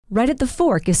Right at the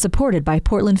Fork is supported by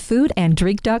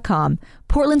PortlandFoodAndDrink.com,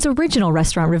 Portland's original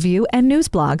restaurant review and news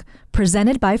blog,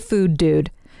 presented by Food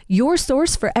Dude, your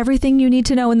source for everything you need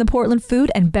to know in the Portland food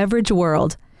and beverage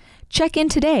world. Check in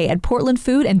today at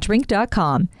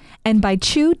PortlandFoodAndDrink.com, and by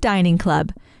Chew Dining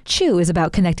Club. Chew is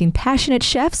about connecting passionate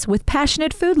chefs with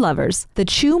passionate food lovers. The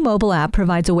Chew mobile app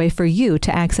provides a way for you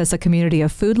to access a community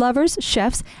of food lovers,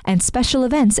 chefs, and special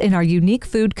events in our unique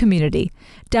food community.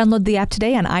 Download the app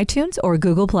today on iTunes or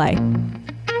Google Play.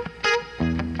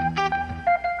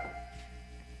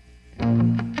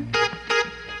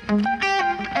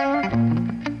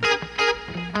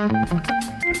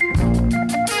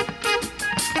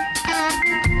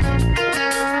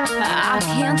 I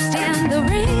can't stand the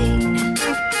rain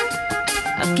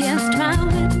against my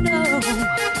window,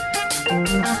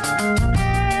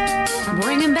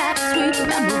 bringing back sweet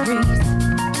memories.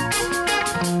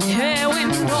 Hey, all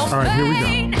right, here we go.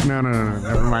 No,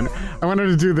 never mind. I wanted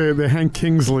to do the Hank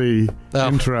Kingsley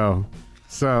intro.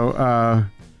 So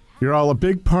you're all a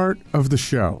big part of the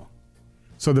show.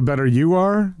 So the better you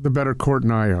are, the better Court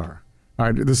and I are.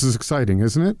 All right, this is exciting,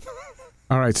 isn't it?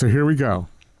 All right, so here we go.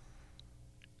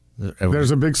 There's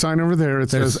a big sign over there.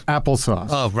 It says applesauce.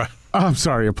 Oh, right. Oh, I'm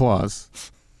sorry,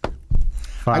 applause.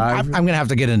 I'm going to have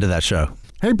to get into that show.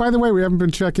 Hey, by the way, we haven't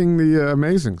been checking the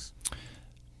Amazings.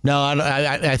 No,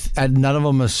 I none of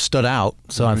them have stood out,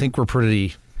 so I think we're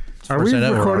pretty... Are we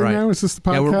recording now? Is this the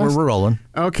podcast? Yeah, we're rolling.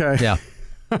 Okay. Yeah.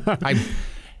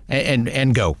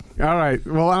 And go. All right.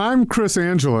 Well, I'm Chris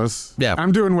Angeles. Yeah.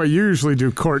 I'm doing what you usually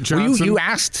do, Court Johnson. Well, you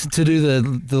asked to do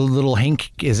the little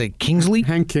Hank, is it Kingsley?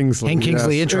 Hank Kingsley. Hank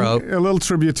Kingsley yes. intro. And a little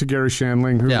tribute to Gary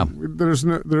Shandling. Who, yeah.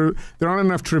 There aren't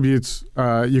enough tributes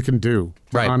you can do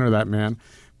to honor that man.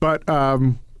 But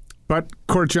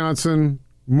Court Johnson,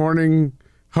 morning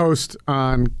host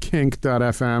on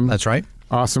kink.fm. That's right.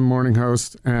 Awesome morning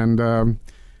host. And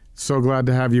so glad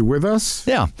to have you with us.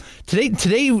 Yeah.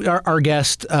 Today our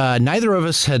guest, neither of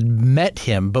us had met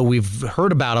him, but we've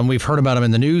heard about him. We've heard about him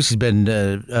in the news. He's been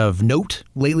of note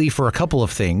lately for a couple of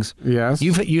things. Yes.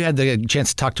 You had the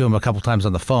chance to talk to him a couple times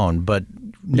on the phone, but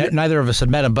neither of us had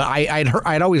met him. But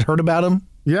I'd always heard about him.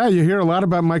 Yeah, you hear a lot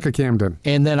about Micah Camden.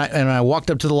 And then I walked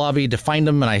up to the lobby to find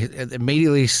him, and I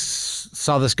immediately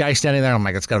saw this guy standing there. I'm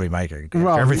like, it's got to be Micah.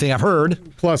 Well, everything I've heard.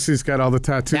 Plus, he's got all the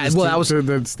tattoos. Yeah, well, that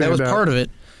was part of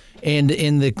it. And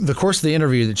in the course of the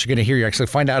interview that you're going to hear, you actually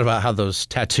find out about how those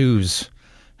tattoos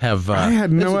have... I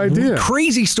had no idea.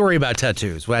 Crazy story about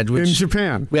tattoos. In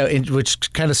Japan. Yeah,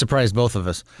 which kind of surprised both of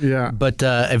us. Yeah. But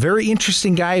a very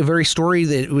interesting guy, a very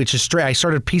story which is straight. I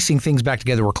started piecing things back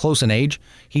together. We're close in age.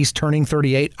 He's turning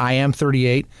 38. I am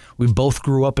 38. We both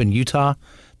grew up in Utah.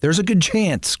 There's a good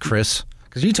chance, Chris,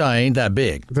 because Utah ain't that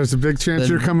big. There's a big chance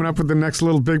you're coming up with the next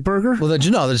little Big Burger? Well,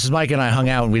 this is Mike and I hung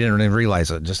out, and we didn't even realize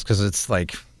it, just because it's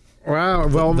like... Wow.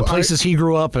 Well, the places he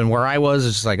grew up and where I was,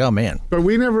 it's just like, oh, man. But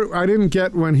I didn't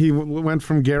get when he went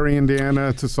from Gary,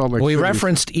 Indiana to Salt Lake City. Well, we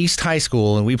referenced East High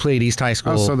School, and we played East High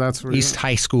School. Oh, so that's where East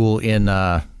High School in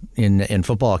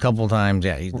football a couple of times.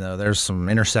 Yeah, there's some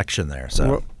intersection there.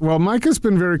 So well, Micah's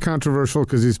been very controversial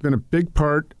because he's been a big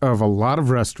part of a lot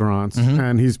of restaurants,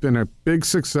 and he's been a big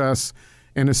success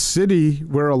in a city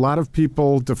where a lot of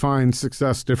people define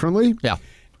success differently. Yeah.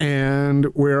 And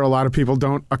where a lot of people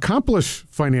don't accomplish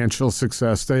financial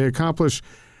success. They accomplish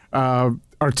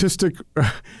artistic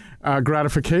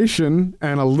gratification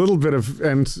and a little bit of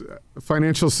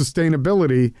financial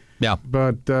sustainability. Yeah.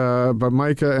 But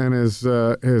Micah and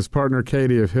his partner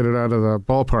Katie have hit it out of the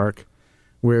ballpark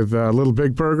with Little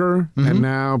Big Burger and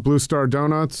now Blue Star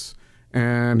Donuts.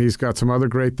 And he's got some other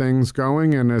great things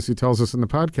going. And as he tells us in the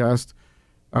podcast,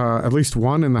 at least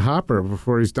one in the hopper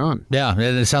before he's done. Yeah,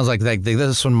 it sounds like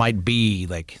this one might be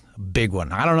like a big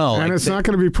one. I don't know. And it's not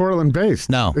going to be Portland-based.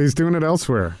 No. He's doing it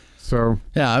elsewhere. So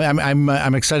yeah,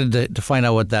 I'm excited to find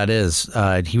out what that is.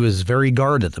 He was very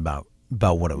guarded about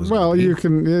what it was. Well, you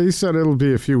can. Yeah, he said it'll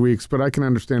be a few weeks, but I can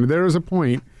understand it. There is a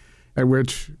point at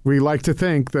which we like to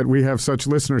think that we have such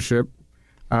listenership,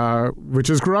 which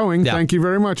is growing. Yeah. Thank you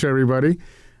very much, everybody.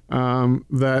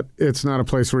 That it's not a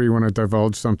place where you want to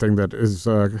divulge something that is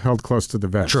held close to the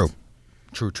vest. True.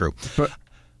 But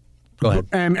go ahead.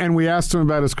 And we asked him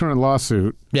about his current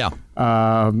lawsuit. Yeah.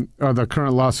 Or the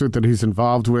current lawsuit that he's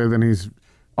involved with, and he's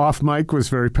off mic was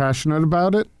very passionate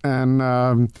about it,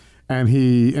 and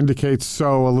he indicates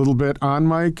so a little bit on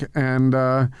mic, and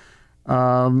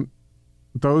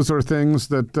those are things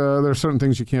that there are certain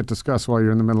things you can't discuss while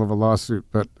you're in the middle of a lawsuit.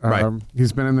 But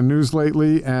he's been in the news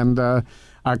lately, and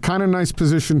a kind of nice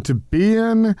position to be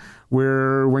in,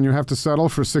 where when you have to settle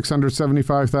for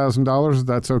 $675,000,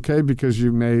 that's okay because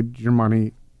you made your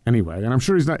money anyway. And I'm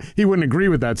sure he wouldn't agree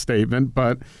with that statement,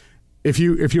 but if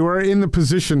you are in the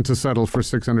position to settle for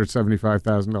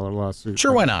 $675,000 lawsuit.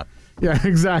 Sure, why not? Yeah,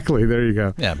 exactly. There you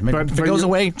go. Yeah, if it goes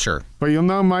away, sure. But you'll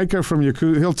know Micah from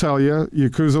Yakuza. He'll tell you,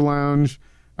 Yakuza Lounge,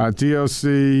 DOC.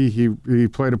 He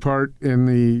played a part in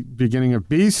the beginning of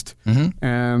Beast,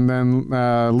 and then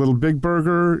Little Big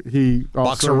Burger. He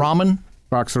also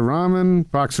Boxer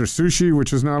Ramen, Boxer Sushi,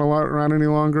 which is not around any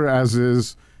longer, as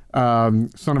is Son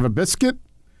of a Biscuit,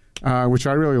 which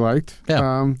I really liked.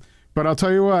 Yeah. But I'll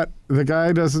tell you what, the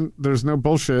guy there's no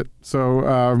bullshit.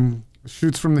 So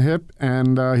shoots from the hip,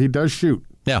 and he does shoot.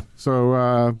 Yeah.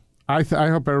 So I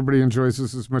hope everybody enjoys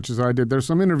this as much as I did. There's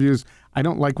some interviews I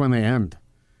don't like when they end.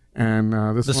 And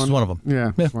this is one of them.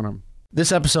 Yeah, this is one of them.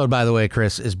 This episode, by the way,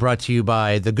 Chris, is brought to you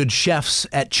by the good chefs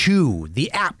at Chew, the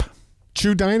app.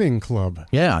 Chew Dining Club.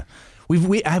 Yeah.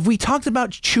 Have we talked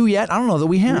about Chew yet? I don't know that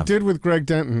we have. We did with Greg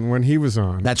Denton when he was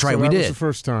on. That's right, so we that did. was the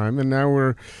first time, and now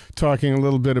we're talking a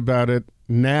little bit about it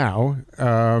now.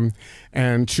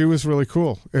 And Chew is really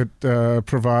cool. It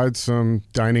provides some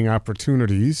dining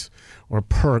opportunities or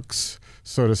perks,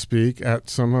 so to speak, at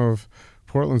some of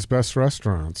Portland's best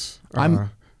restaurants.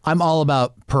 I'm all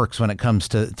about perks when it comes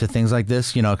to things like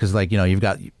this, because you've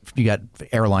got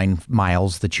airline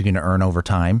miles that you can earn over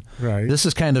time. Right. This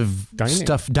is kind of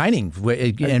dining,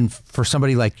 and for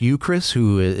somebody like you, Chris,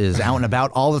 who is out and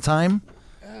about all the time,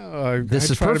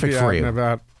 this is perfect for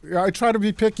you. I try to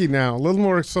be picky now, a little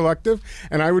more selective,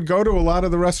 and I would go to a lot of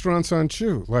the restaurants on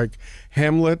Chew, like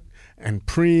Hamlet and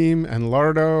Preem and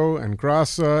Lardo and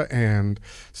Grassa and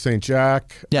St.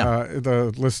 Jack. Yeah.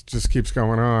 The list just keeps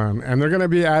going on. And they're going to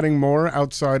be adding more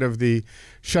outside of the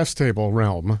chef's table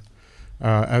realm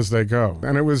as they go.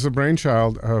 And it was the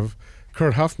brainchild of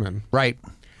Kurt Huffman. Right.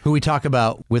 Who we talk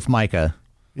about with Micah.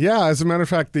 Yeah, as a matter of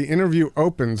fact, the interview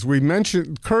opens.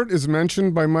 Kurt is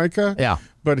mentioned by Micah, yeah,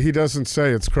 but he doesn't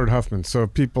say it's Kurt Huffman. So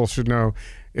people should know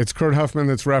it's Kurt Huffman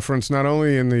that's referenced not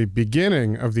only in the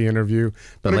beginning of the interview,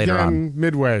 but later again on.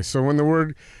 Midway. So when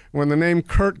the name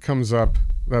Kurt comes up,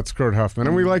 that's Kurt Huffman.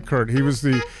 And we like Kurt. He was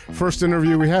the first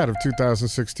interview we had of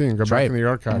 2016. Go back in the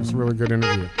archives. Really good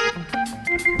interview.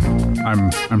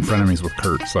 I'm frenemies with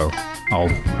Kurt, so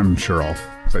I'm sure I'll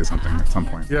say something at some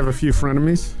point. You have a few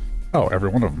frenemies? Oh, every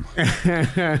one of them.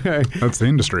 That's the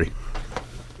industry.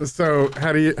 So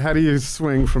how do you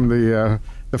swing from the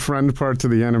friend part to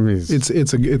the enemies?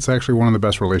 It's actually one of the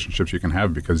best relationships you can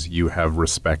have because you have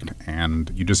respect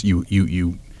and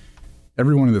you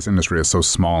everyone in this industry is so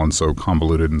small and so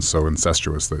convoluted and so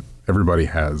incestuous that everybody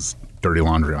has dirty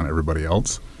laundry on everybody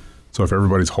else. So if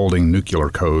everybody's holding nuclear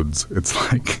codes, it's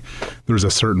like there's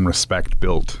a certain respect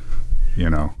built,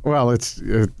 Well,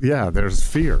 there's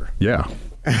fear. Yeah.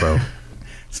 So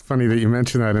it's funny that you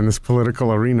mention that in this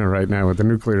political arena right now with the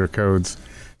nuclear codes.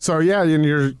 So yeah, and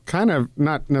you're kind of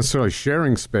not necessarily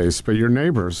sharing space, but you're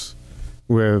neighbors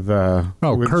with.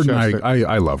 With Kurt and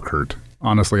I love Kurt.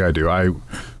 Honestly, I do.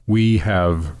 We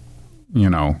have,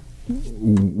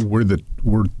 we're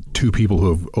two people who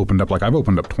have opened up. Like I've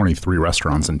opened up 23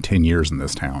 restaurants in 10 years in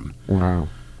this town. Wow.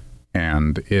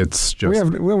 And it's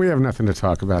just we have nothing to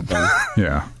talk about then.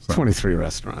 Yeah, so. 23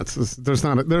 restaurants. There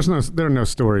are no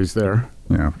stories there.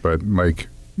 Yeah, but like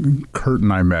Kurt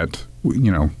and I met,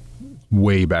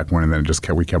 way back when, and then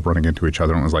we kept running into each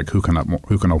other, and it was like who can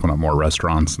open up more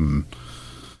restaurants. And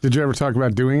did you ever talk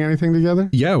about doing anything together?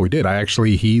 Yeah, we did.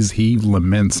 He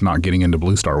laments not getting into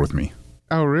Blue Star with me.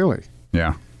 Oh, really?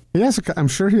 Yeah. I'm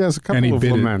sure he has a couple of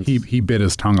laments. He bit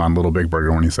his tongue on Little Big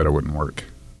Burger when he said it wouldn't work.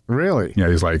 Really? Yeah,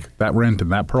 he's like, that rent in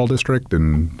that Pearl District,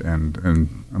 and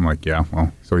I'm like, yeah,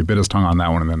 well, so he bit his tongue on that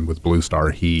one, and then with Blue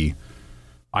Star,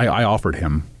 I offered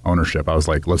him ownership. I was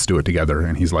like, let's do it together,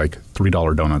 and he's like,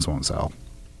 $3 donuts won't sell.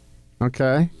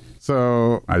 Okay,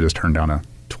 so I just turned down a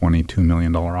 $22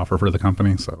 million offer for the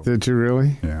company. So did you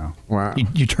really? Yeah. Wow.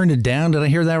 You turned it down? Did I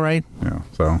hear that right? Yeah.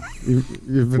 So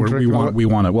you've been we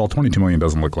want it. Well, $22 million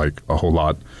doesn't look like a whole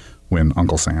lot when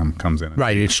Uncle Sam comes in.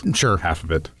 Right, sure. Half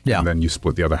of it. Yeah. And then you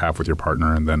split the other half with your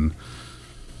partner, and then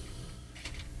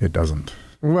it doesn't.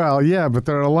 Well, yeah, but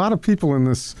there are a lot of people in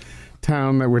this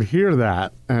town that would hear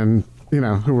that and,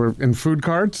 who are in food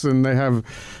carts, and they have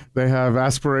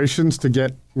aspirations to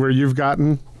get where you've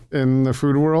gotten in the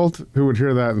food world, who would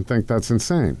hear that and think that's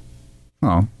insane.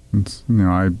 Oh, it's,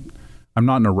 I'm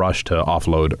not in a rush to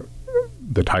offload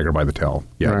the tiger by the tail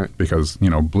yet, right. Because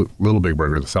Little Big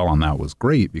Burger, the sell on that was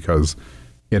great because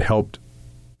it helped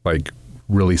like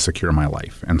really secure my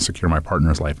life and secure my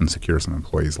partner's life and secure some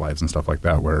employees' lives and stuff like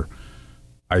that, where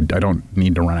I don't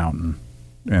need to run out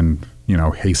and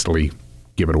hastily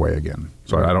give it away again.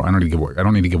 So I don't need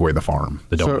to give away the farm,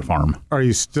 the donut farm. Are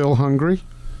you still hungry?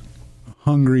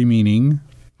 Hungry meaning?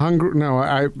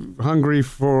 Hungry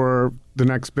for the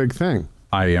next big thing.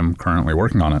 I am currently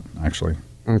working on it, actually.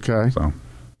 Okay. So,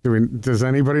 does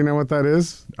anybody know what that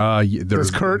is?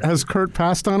 Has Kurt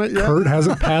passed on it yet? Kurt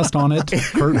hasn't passed on it.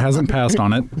 Kurt hasn't passed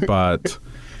on it, but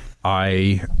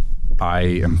I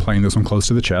am playing this one close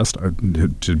to the chest.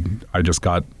 I just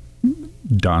got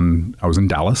done. I was in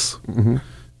Dallas,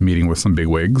 meeting with some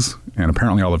bigwigs, and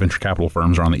apparently all the venture capital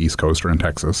firms are on the East Coast or in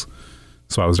Texas.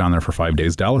 So I was down there for 5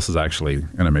 days. Dallas is actually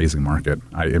an amazing market.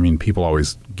 I mean, people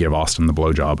always give Austin the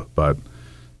blowjob, but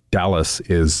Dallas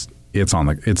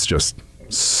it's just,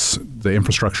 the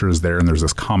infrastructure is there, and there's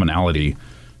this commonality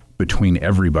between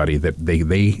everybody that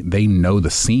they know the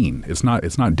scene. It's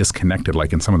not disconnected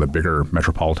like in some of the bigger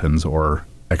metropolitans or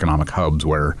economic hubs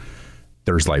where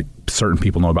there's like certain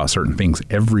people know about certain things.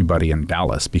 Everybody in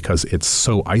Dallas, because it's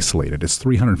so isolated. It's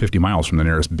 350 miles from the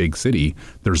nearest big city.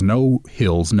 There's no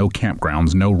hills, no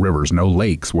campgrounds, no rivers, no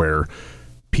lakes where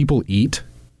people eat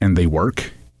and they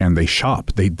work and they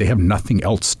shop. They have nothing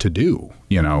else to do,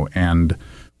 and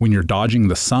when you're dodging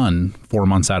the sun 4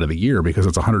 months out of the year because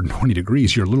it's 120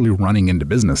 degrees, you're literally running into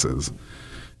businesses,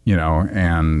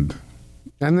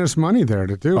 And there's money there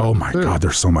to do it. Oh my God,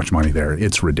 there's so much money there.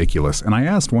 It's ridiculous. And I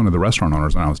asked one of the restaurant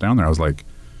owners when I was down there, I was like,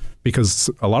 because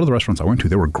a lot of the restaurants I went to,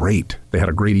 they were great. They had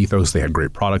a great ethos. They had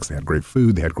great products. They had great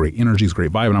food. They had great energies,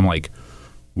 great vibe. And I'm like,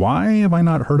 why have I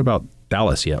not heard about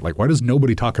Dallas yet? Like, why does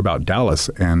nobody talk about Dallas?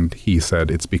 And he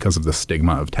said, it's because of the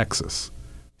stigma of Texas.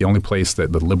 The only place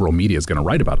that the liberal media is going to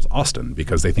write about is Austin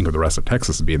because they think of the rest of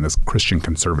Texas as being this Christian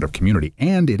conservative community.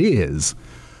 And it is.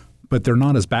 But they're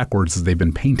not as backwards as they've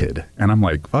been painted. And I'm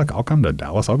like, fuck, I'll come to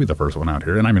Dallas. I'll be the first one out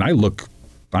here. And I mean,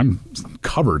 I'm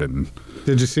covered in.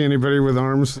 Did you see anybody with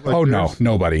arms like yours? No,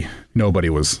 nobody. Nobody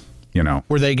was,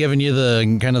 Were they giving you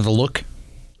the kind of the look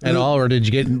at all, or did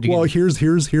you get? Well, here's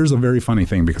a very funny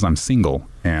thing because I'm single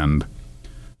and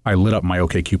I lit up my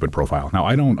OkCupid profile. Now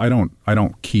I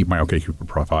don't keep my OkCupid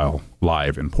profile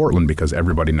live in Portland because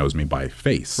everybody knows me by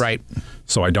face. Right.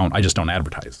 So I just don't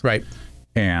advertise. Right.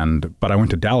 But I went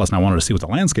to Dallas and I wanted to see what the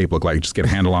landscape looked like, just get a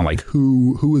handle on like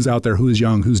who is out there, who is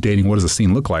young, who's dating, what does the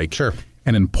scene look like. Sure.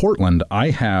 And in Portland,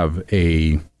 I have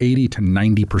a 80 to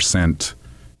 90%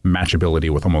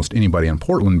 matchability with almost anybody in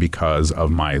Portland because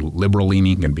of my liberal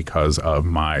leaning and because of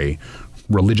my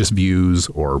religious views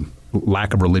or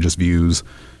lack of religious views.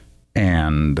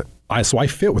 And so I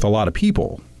fit with a lot of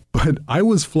people, but I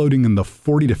was floating in the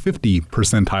 40 to 50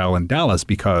 percentile in Dallas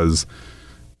because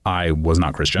I was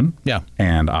not Christian. Yeah.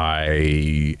 And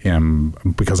I am,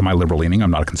 because of my liberal leaning,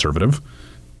 I'm not a conservative.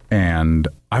 And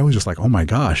I was just like, oh my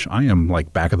gosh, I am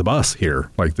like back of the bus here.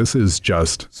 Like this is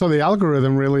just. So the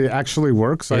algorithm really actually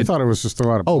works? I thought it was just a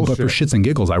lot of bullshit. But for shits and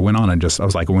giggles, I went on and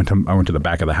I went to the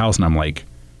back of the house and I'm like,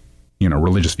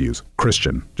 religious views,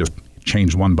 Christian, just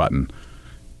changed one button.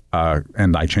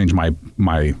 And I changed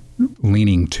my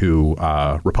leaning to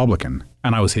Republican.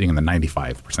 And I was hitting in the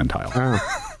 95 percentile.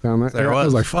 There I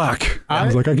was like, fuck. I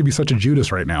was like, I could be such a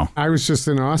Judas right now. I was just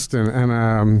in Austin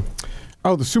and,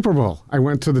 the Super Bowl. I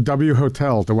went to the W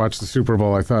Hotel to watch the Super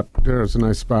Bowl. I thought there's a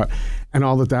nice spot. And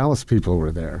all the Dallas people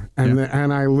were there. And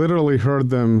and I literally heard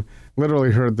them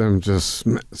just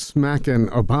smacking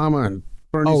Obama and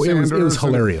Bernie Sanders. It was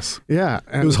hilarious.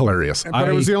 It was hilarious. But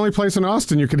it was the only place in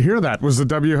Austin you could hear that was the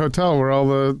W Hotel where all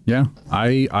the... Yeah.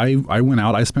 I went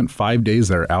out. I spent 5 days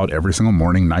there out every single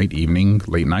morning, night, evening,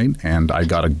 late night, and I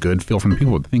got a good feel from the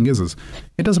people. But the thing is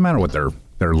it doesn't matter what their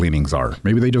leanings are.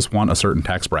 Maybe they just want a certain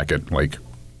tax bracket, like,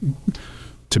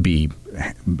 to be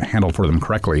handled for them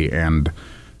correctly. And...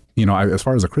 as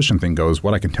far as the Christian thing goes,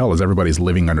 what I can tell is everybody's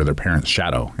living under their parents'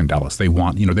 shadow in Dallas. They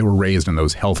want, they were raised in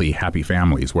those healthy, happy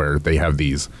families where they have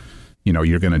these,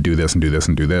 you're going to do this and do this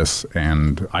and do this.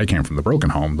 And I came from the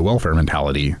broken home, the welfare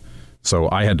mentality. So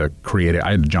I had to create it.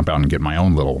 I had to jump out and get my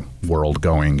own little world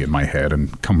going in my head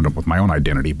and come up with my own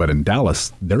identity. But in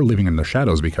Dallas, they're living in their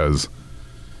shadows because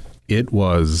they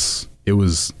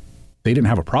didn't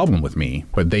have a problem with me,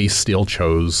 but they still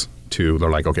chose to,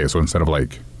 they're like, okay, so instead of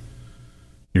like,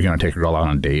 you're going to take a girl out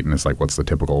on a date, and it's like, what's the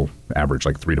typical average?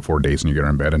 Like 3 to 4 dates, and you get her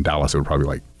in bed. In Dallas, it would probably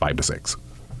like 5 to 6.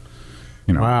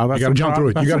 Wow, that's you got to jump through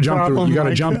it. You got to jump through. You got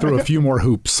to jump through a few more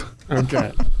hoops.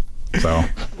 Okay. So,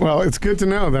 well, it's good to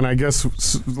know. Then I guess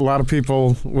a lot of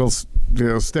people will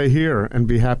stay here and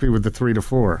be happy with the 3 to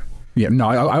 4. Yeah, no,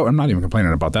 I'm not even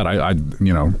complaining about that.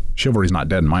 Chivalry's not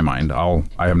dead in my mind. I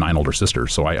have 9 older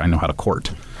sisters, so I know how to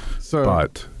court.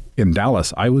 But in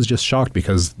Dallas, I was just shocked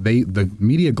because the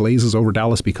media glazes over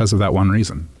Dallas because of that one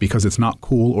reason, because it's not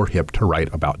cool or hip to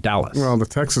write about Dallas. Well, the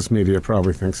Texas media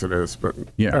probably thinks it is, but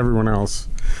everyone else.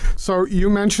 So you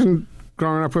mentioned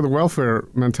growing up with a welfare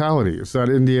mentality. Is that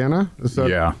Indiana? Is that...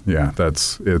 Yeah.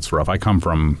 It's rough. I come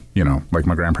from, like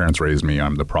my grandparents raised me.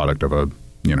 I'm the product of a,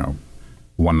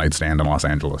 one-night stand in Los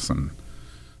Angeles, and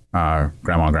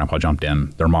Grandma and Grandpa jumped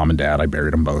in. Their mom and dad, I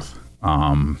buried them both.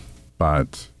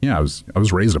 But yeah, I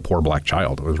was raised a poor black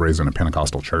child. I was raised in a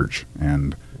Pentecostal church,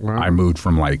 and wow. I moved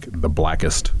from like the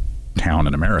blackest town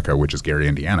in America, which is Gary,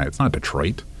 Indiana. It's not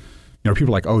Detroit. People are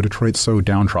like, oh, Detroit's so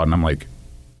downtrodden. I'm like,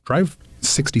 drive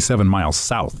 67 miles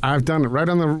south. I've done it right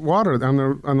on the water, on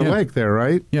the lake there,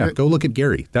 right? Yeah, go look at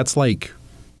Gary. That's like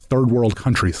third world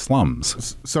country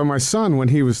slums. So my son, when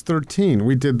he was 13,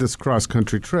 we did this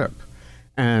cross-country trip.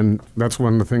 And that's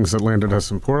one of the things that landed us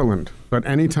in Portland. But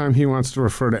anytime he wants to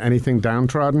refer to anything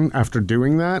downtrodden after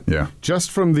doing that,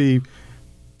 just from the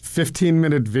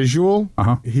 15-minute visual,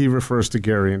 he refers to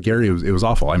Gary. And Gary, it was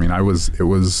awful. I mean, I was in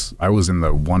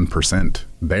the 1%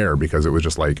 there because it was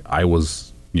just like I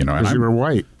was, and you were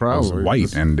white, probably. I was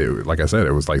white, and like I said,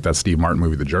 it was like that Steve Martin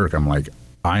movie, The Jerk. I'm like,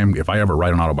 if I ever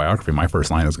write an autobiography, my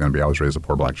first line is going to be, I was raised a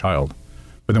poor black child.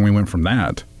 But then we went from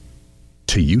that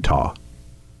to Utah,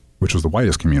 which was the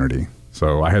whitest community.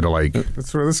 So I had to like.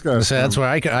 That's where this guy's. So that's where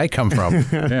I come from.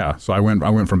 Yeah. So I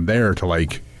went from there to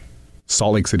like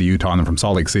Salt Lake City, Utah, and then from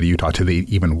Salt Lake City, Utah to the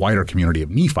even wider community of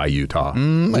Nephi, Utah,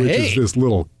 which is this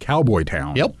little cowboy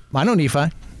town. Yep, I know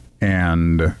Nephi.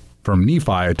 And from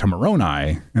Nephi to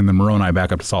Moroni, and then Moroni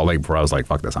back up to Salt Lake before I was like,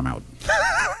 fuck this, I'm out.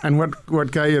 And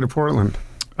what got you to Portland?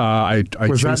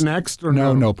 Was that next? Or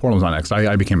no, Portland was not next.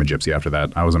 I became a gypsy after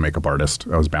that. I was a makeup artist.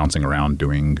 I was bouncing around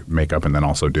doing makeup and then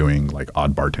also doing like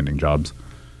odd bartending jobs.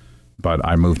 But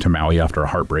I moved to Maui after a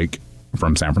heartbreak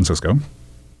from San Francisco.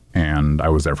 And I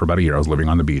was there for about a year. I was living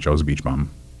on the beach. I was a beach bum.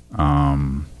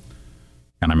 And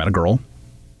I met a girl.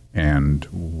 And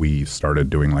we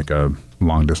started doing like a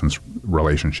long distance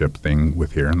relationship thing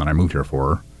with her. And then I moved here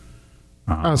for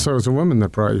her. So it was a woman that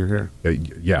brought you here.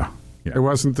 Yeah. It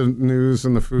wasn't the news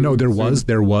and the food. No, there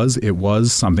was. It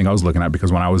was something I was looking at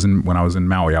because when I was in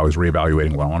Maui, I was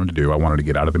reevaluating what I wanted to do. I wanted to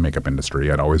get out of the makeup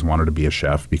industry. I'd always wanted to be a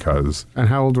chef because. And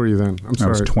how old were you then? I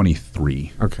was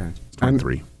 23. Okay.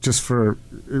 23. And just for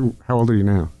how old are you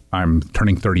now? I'm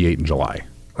turning 38 in July.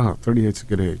 Oh, 38's a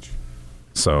good age.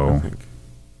 So. I think.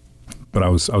 But I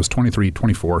was 23 or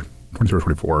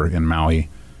 24 in Maui,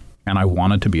 and I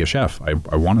wanted to be a chef.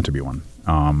 I wanted to be one.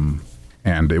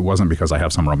 And it wasn't because I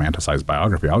have some romanticized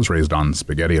biography. I was raised on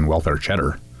spaghetti and welfare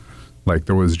cheddar. Like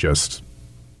there was just,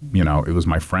 it was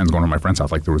my friends going to my friend's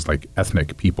house. Like there was like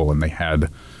ethnic people and they had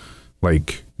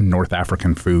like North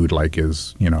African food, like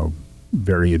is,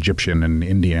 very Egyptian and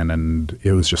Indian. And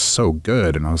it was just so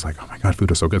good. And I was like, oh my God, food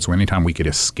is so good. So anytime we could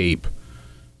escape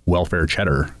welfare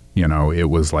cheddar, it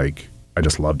was like, I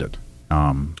just loved it.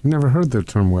 Never heard the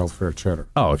term welfare cheddar.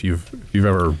 Oh, if you've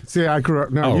ever see, I grew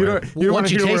up. No, you don't want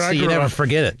to hear where I grew up. You never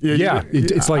forget it. Yeah,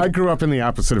 it's like I grew up in the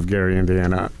opposite of Gary,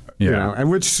 Indiana. Yeah, and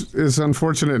which is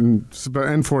unfortunate and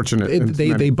unfortunate.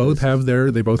 They both have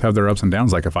their ups and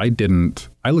downs. Like if I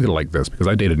look at it like this because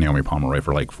I dated Naomi Pomeroy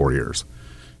for like 4 years,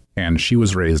 and she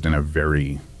was raised in a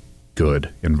very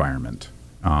good environment.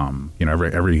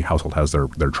 Every household has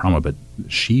their trauma, but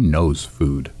she knows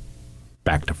food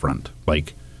back to front.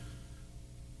 Like.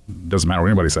 Doesn't matter what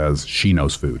anybody says, she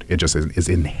knows food. It just is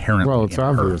inherently well, it's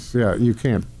obvious. Yeah, you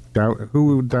can't doubt.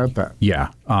 Who would doubt that?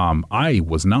 Yeah. I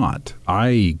was not.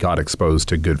 I got exposed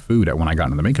to good food when I got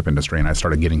into the makeup industry, and I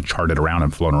started getting charted around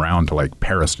and flown around to like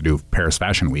Paris to do Paris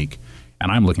Fashion Week.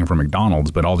 And I'm looking for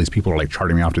McDonald's, but all these people are like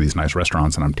charting me off to these nice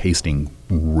restaurants, and I'm tasting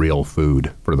real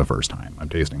food for the first time. I'm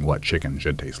tasting what chicken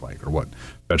should taste like or what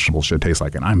vegetables should taste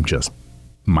like, and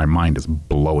my mind is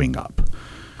blowing up.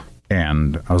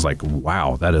 And I was like,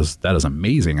 wow, that is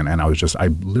amazing. And I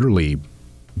literally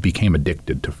became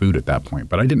addicted to food at that point.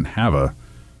 But I didn't have a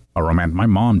romance. My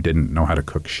mom didn't know how to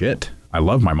cook shit. I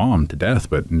love my mom to death,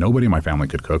 but nobody in my family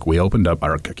could cook. We opened up,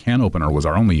 our can opener was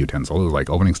our only utensil. It was like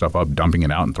opening stuff up, dumping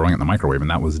it out, and throwing it in the microwave. And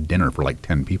that was dinner for like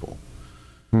 10 people.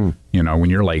 When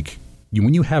you're like,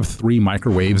 when you have 3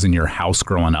 microwaves in your house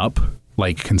growing up,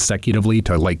 like consecutively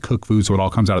to like cook food so it all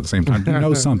comes out at the same time,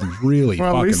 something's really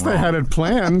fucking wrong. At least they had it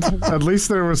planned. At least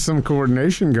there was some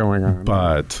coordination going on.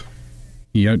 But,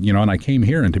 and I came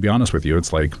here, and to be honest with you,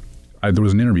 it's like, there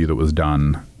was an interview that was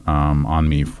done on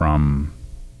me from,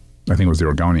 I think it was The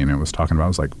Oregonian, and it was talking about,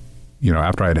 it was like,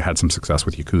 after I had had some success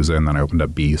with Yakuza, and then I opened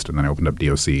up Beast, and then I opened up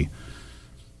DOC,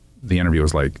 the interview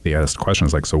was like, they asked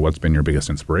questions like, so what's been your biggest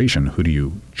inspiration? Who do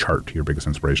you chart your biggest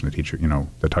inspiration to teach you,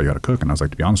 that taught you how to cook? And I was like,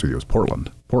 to be honest with you, it was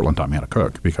Portland. Portland taught me how to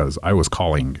cook because I was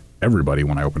calling everybody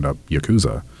when I opened up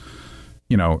Yakuza.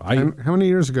 And how many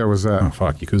years ago was that? Oh,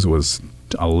 fuck. Yakuza was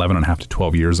 11 and a half to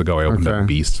 12 years ago. I opened up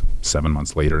Beast 7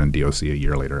 months later and DOC a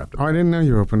year later after that. Oh, I didn't know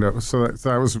you opened up. So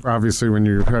that was obviously when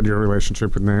you had your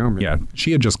relationship with Naomi. Yeah,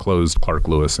 she had just closed Clark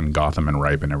Lewis and Gotham and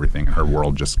Ripe and everything, and her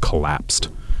world just collapsed.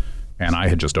 And I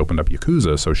had just opened up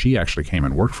Yakuza, so she actually came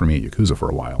and worked for me at Yakuza for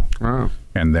a while. Wow.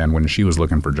 And then when she was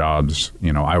looking for jobs,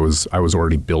 I was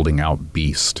already building out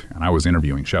Beast, and I was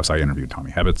interviewing chefs. I interviewed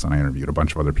Tommy Hebetz, and I interviewed a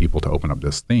bunch of other people to open up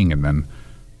this thing. And then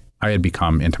I had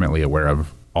become intimately aware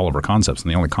of all of her concepts,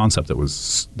 and the only concept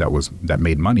that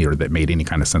made money or that made any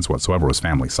kind of sense whatsoever was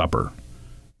Family Supper.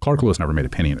 Clark Lewis never made a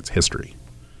penny in its history.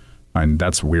 And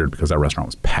that's weird because that restaurant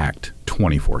was packed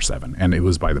 24/7, and it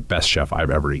was by the best chef I've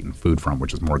ever eaten food from,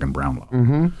 which is Morgan Brownlow.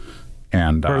 Mm-hmm.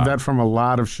 And heard that from a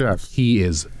lot of chefs. He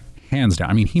is hands down.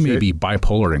 I mean, he may be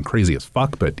bipolar and crazy as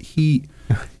fuck, but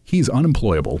he's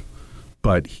unemployable.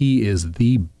 But he is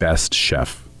the best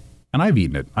chef, and I've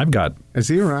eaten it. I've got Is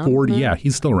he around? 40. Yeah,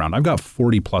 he's still around. I've got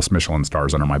 40 plus Michelin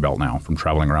stars under my belt now from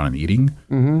traveling around and eating.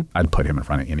 Mm-hmm. I'd put him in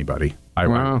front of anybody. I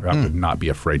would not be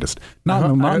afraid to. Not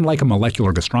in like a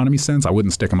molecular gastronomy sense. I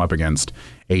wouldn't stick him up against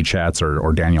A-Chats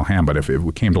or Daniel Ham. But if it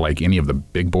came to like any of the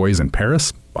big boys in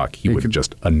Paris, fuck, he would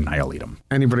just annihilate them.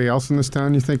 Anybody else in this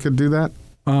town you think could do that?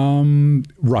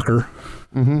 Rucker.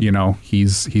 Mm-hmm.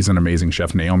 He's an amazing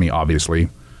chef. Naomi, obviously,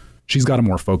 she's got a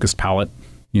more focused palate.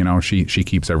 She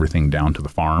keeps everything down to the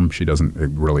farm. She doesn't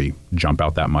really jump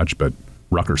out that much. But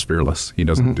Rucker's fearless. He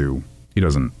doesn't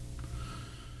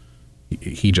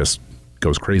He just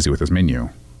goes crazy with his menu.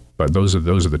 But those are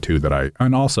the two that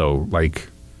and also like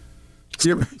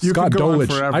you Scott Dolich.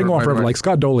 Forever, I go on forever. Like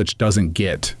Scott Dolich doesn't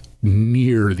get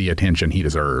near the attention he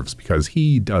deserves because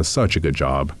he does such a good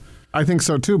job. I think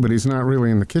so too, but he's not really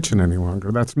in the kitchen any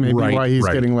longer. That's maybe why he's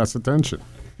getting less attention.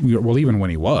 Well, even when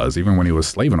he was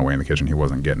slaving away in the kitchen, he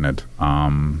wasn't getting it.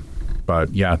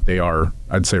 But yeah, they are.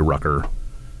 I'd say Rucker,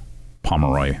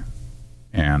 Pomeroy,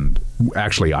 and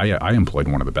actually, I employed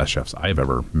one of the best chefs I've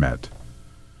ever met,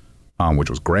 which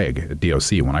was Greg at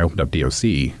DOC. When I opened up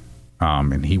DOC,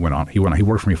 and he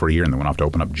worked for me for a year and then went off to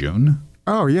open up June.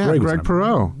 Oh yeah, Greg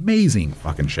Perot, amazing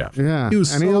fucking chef. Yeah, he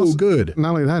was so good. Not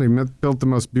only that, he built the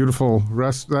most beautiful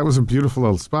That was a beautiful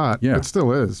little spot. Yeah, it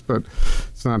still is, but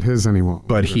it's not his anymore.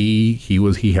 But he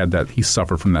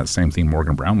suffered from that same thing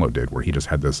Morgan Brownlow did, where he just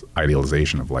had this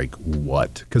idealization of like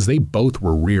what? Because they both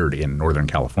were reared in Northern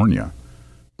California.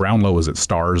 Brownlow was at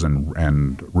Stars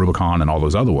and Rubicon and all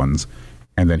those other ones,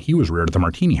 and then he was reared at the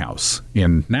Martini House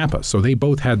in Napa. So they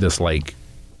both had this like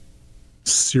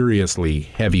seriously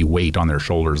heavy weight on their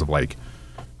shoulders of like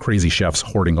crazy chefs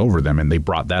hoarding over them, and they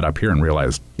brought that up here and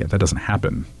realized, yeah, that doesn't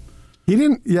happen. He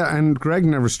didn't, and Greg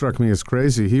never struck me as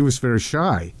crazy. He was very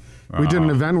shy. We did an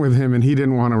event with him, and he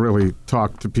didn't want to really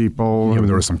talk to people. Yeah, but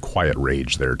there was some quiet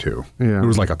rage there too. Yeah, there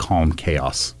was like a calm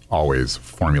chaos always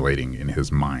formulating in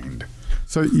his mind.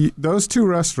 So those two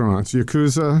restaurants,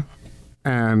 Yakuza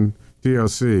and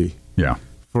DOC. Yeah.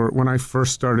 For when I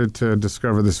first started to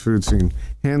discover this food scene,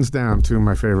 hands down, two of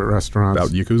my favorite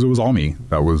restaurants. Yakuza was all me.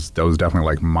 That was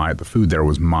definitely like the food there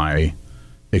was my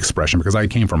expression, because I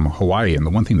came from Hawaii, and the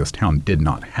one thing this town did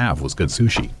not have was good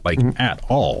sushi, like at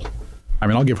all. I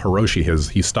mean, I'll give Hiroshi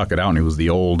he stuck it out, and he was the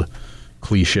old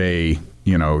cliche,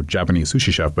 Japanese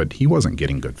sushi chef, but he wasn't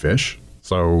getting good fish.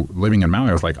 So living in Maui,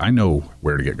 I was like, I know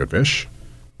where to get good fish,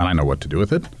 and I know what to do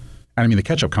with it. And I mean, the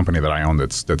ketchup company that I own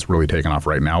that's really taken off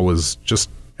right now was just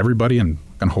everybody in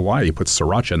Hawaii puts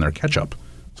sriracha in their ketchup.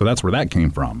 So that's where that came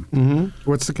from. Mm-hmm.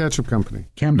 What's the ketchup company?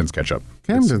 Camden's Ketchup.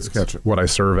 Camden's Ketchup. What I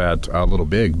serve at Little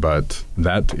Big, but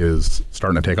that is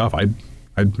starting to take off. I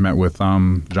met with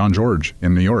John George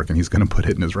in New York, and he's going to put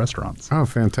it in his restaurants. Oh,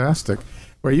 fantastic.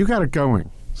 Well, you got it going.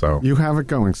 So you have it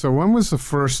going. So when was the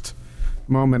first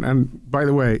moment? And by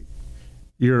the way,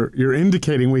 you're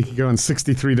indicating we could go in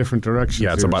 63 different directions.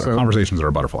 Yeah, it's about conversations are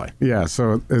a butterfly. Yeah,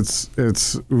 so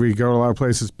it's we go a lot of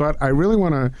places. But I really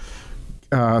want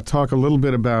to talk a little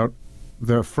bit about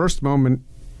the first moment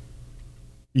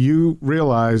you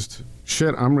realized,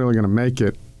 shit, I'm really going to make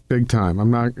it big time. I'm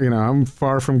not, I'm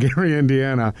far from Gary,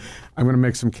 Indiana. I'm going to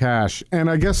make some cash. And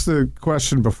I guess the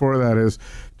question before that is,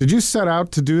 did you set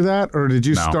out to do that, or did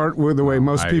you start with the way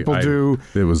most people do?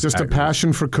 It was just a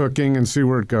passion for cooking and see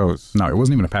where it goes. No, it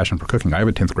wasn't even a passion for cooking. I have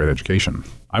a 10th grade education.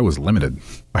 I was limited.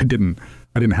 I didn't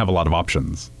have a lot of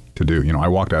options to do. I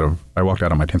walked out of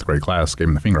my 10th grade class, gave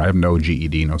him the finger. I have no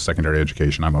GED, no secondary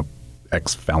education. I'm a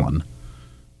ex-felon.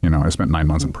 I spent 9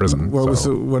 months in prison.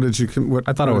 What did you?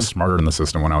 I thought I was smarter in the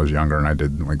system when I was younger, and I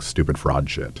did like stupid fraud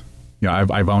shit.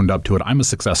 I've owned up to it. I'm a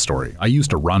success story. I used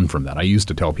to run from that. I used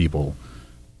to tell people,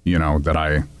 that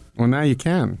I. Well, now you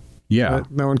can. Yeah.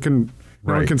 No one can.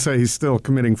 No one can say he's still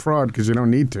committing fraud because you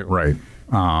don't need to. Right.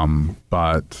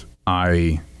 But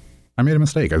I made a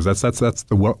mistake. That's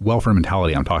the welfare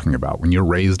mentality I'm talking about. When you're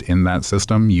raised in that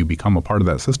system, you become a part of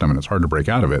that system, and it's hard to break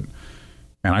out of it.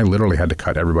 And I literally had to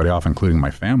cut everybody off, including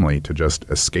my family, to just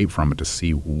escape from it, to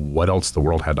see what else the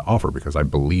world had to offer, because I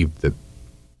believed that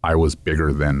I was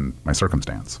bigger than my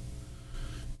circumstance.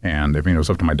 And if it was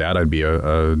up to my dad, I'd be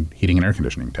a heating and air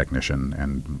conditioning technician,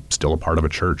 and still a part of a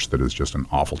church that is just an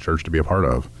awful church to be a part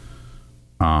of.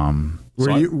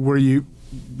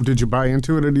 Did you buy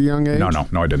into it at a young age?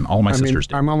 No, I didn't. All my sisters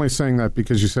did. I'm only saying that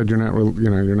because you said you're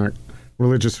not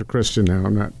religious or Christian now.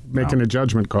 I'm not making a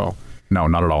judgment call. No,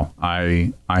 not at all.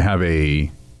 I have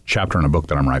a chapter in a book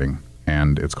that I'm writing,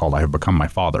 and it's called "I Have Become My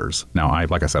Father's." Now,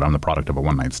 like I said, I'm the product of a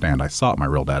one-night stand. I sought my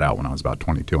real dad out when I was about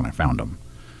 22, and I found him.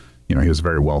 He was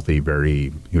very wealthy,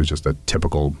 he was just a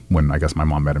typical, when I guess my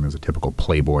mom met him, he was a typical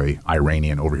playboy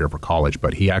Iranian over here for college,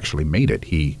 but he actually made it.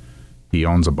 He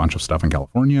owns a bunch of stuff in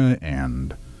California,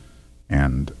 and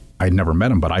I'd never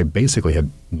met him, but I basically had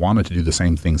wanted to do the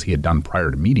same things he had done prior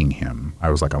to meeting him. I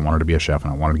was like, I wanted to be a chef,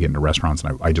 and I wanted to get into restaurants,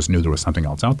 and I just knew there was something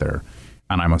else out there.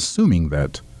 And I'm assuming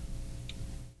that,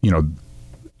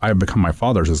 I Have Become My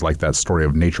Father's is like that story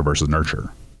of nature versus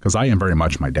nurture. Because I am very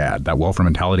much my dad. That welfare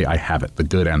mentality, I have it, the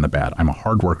good and the bad. I'm a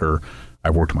hard worker.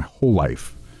 I've worked my whole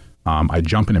life. I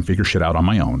jump in and figure shit out on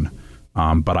my own.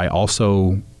 But I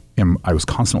also I was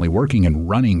constantly working and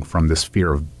running from this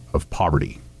fear of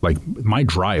poverty. Like, my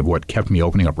drive, what kept me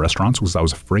opening up restaurants, was I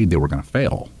was afraid they were going to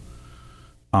fail.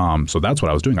 So that's what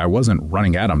I was doing. I wasn't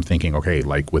running at them thinking, okay,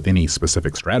 like with any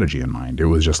specific strategy in mind. It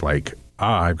was just like,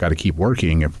 I've got to keep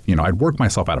working. If I'd work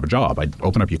myself out of a job. I'd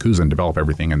open up Yakuza and develop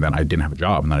everything, and then I didn't have a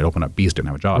job. And then I'd open up Beast, didn't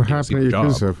have a job. What happened at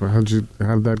Yakuza?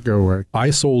 How did that go away?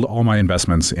 I sold all my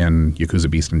investments in Yakuza,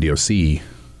 Beast, and DOC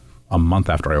a month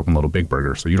after I opened Little Big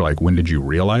Burger. So you're like, when did you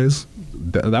realize?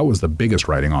 That was the biggest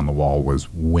writing on the wall,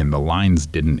 was when the lines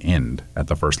didn't end at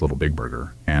the first Little Big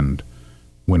Burger. And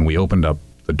when we opened up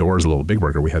the doors of Little Big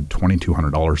Burger, we had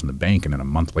 $2,200 in the bank, and then a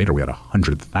month later we had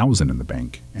 $100,000 in the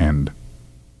bank. And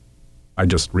I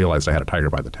just realized I had a tiger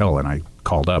by the tail, and I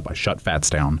called up, I shut Fats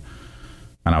down,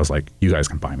 and I was like, you guys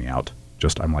can buy me out.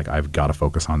 I'm like, I've got to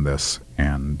focus on this.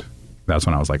 And that's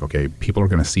when I was like, okay, people are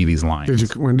going to see these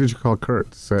lines. When did you call Kurt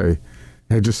to say,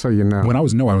 hey, just so you know? When I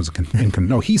was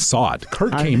no, he saw it.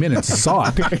 Kurt came in and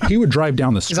saw it. He would drive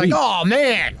down the street. He's like, oh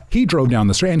man. He drove down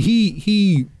the street, and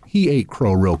he ate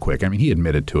crow real quick. I mean, he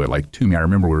admitted to it, like, to me. I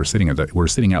remember we were sitting at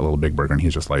Little Big Burger, and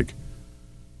he's just like,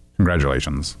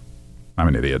 congratulations. I'm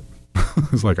an idiot.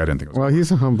 It's like, I didn't think it was. Well,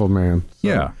 he's a humble man.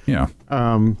 So. Yeah.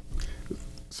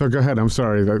 So go ahead. I'm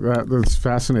sorry. That's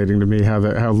fascinating to me how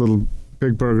Little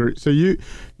Big Burger. So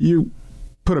you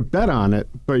put a bet on it,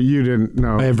 but you didn't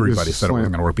know. Everybody said it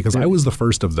wasn't going to work, because I was the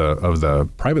first of the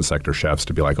private sector chefs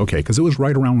to be like, okay, because it was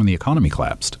right around when the economy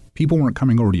collapsed. People weren't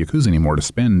coming over to Yakuza anymore to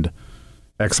spend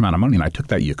X amount of money, and I took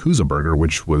that Yakuza burger,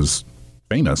 which was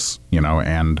famous,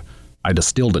 and I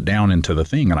distilled it down into the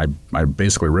thing, and I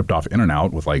basically ripped off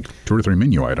In-N-Out with like 2 or 3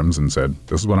 menu items and said,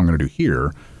 this is what I'm going to do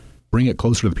here. Bring it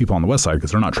closer to the people on the west side,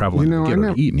 because they're not traveling to get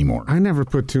or to eat anymore. I never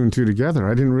put 2 and 2 together.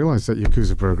 I didn't realize that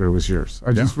Yakuza burger was yours.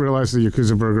 I just realized the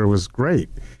Yakuza burger was great,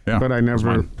 but I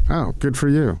never. Oh, good for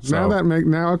you. So,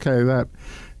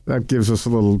 that gives us a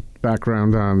little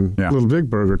background on Little Big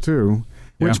Burger too.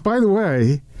 Which, by the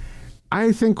way,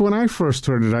 I think when I first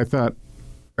heard it, I thought,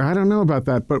 I don't know about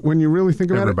that, but when you really think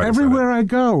about it, everywhere I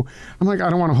go, I'm like, I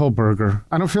don't want a whole burger.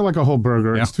 I don't feel like a whole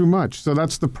burger. Yeah. It's too much. So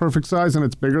that's the perfect size, and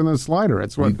it's bigger than a slider.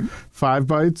 It's 5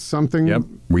 bites, something? Yep.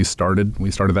 We started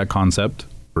that concept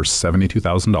for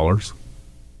 $72,000.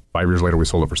 5 years later, we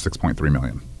sold it for $6.3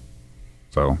 million.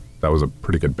 So that was a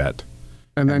pretty good bet.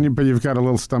 And then, but you've got a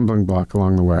little stumbling block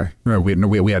along the way. No,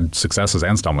 we had successes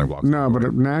and stumbling blocks. No,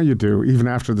 but now you do, even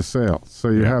after the sale. So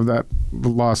you have that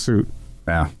lawsuit.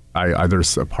 Yeah.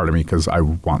 There's a part of me, because I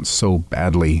want so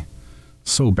badly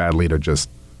to just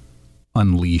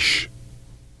unleash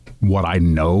what I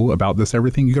know about this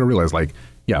everything. You got to realize, like,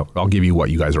 yeah, I'll give you what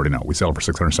you guys already know. We sell it for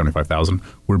 $675,000.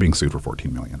 We're being sued for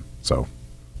 $14 million. So,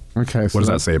 okay. What does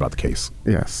that say about the case?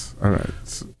 Yes. All right.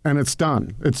 And it's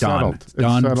done. It's done.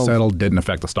 settled. Settled. Didn't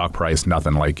affect the stock price.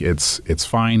 Nothing. Like, it's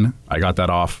fine. I got that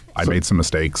off. I made some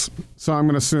mistakes. So I'm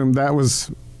going to assume that was.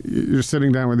 You're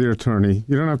sitting down with your attorney.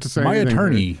 You don't have to say anything. My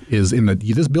attorney is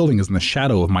this building is in the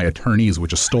shadow of my attorneys,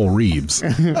 which is Stoll Reeves.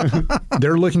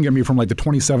 They're looking at me from like the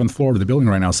 27th floor of the building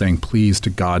right now saying, please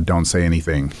to God, don't say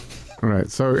anything. All right.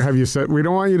 So have you said, we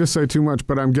don't want you to say too much,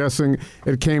 but I'm guessing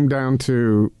it came down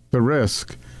to the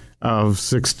risk of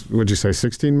 16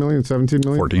 million, 17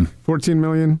 million? 14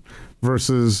 million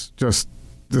versus just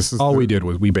this is. All we did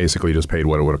was we basically just paid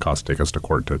what it would have cost to take us to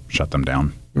court to shut them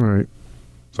down. All right.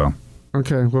 So.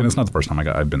 Okay. Well, and it's not the first time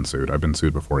I've been sued. I've been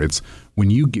sued before. It's when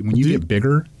you get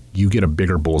bigger, you get a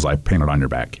bigger bullseye painted on your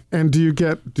back. And do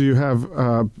you have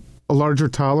a larger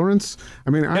tolerance? I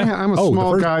mean, I'm a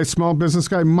small guy, small business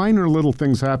guy. Minor little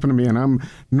things happen to me, and I'm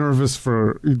nervous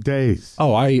for days.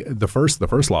 Oh, the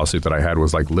first lawsuit that I had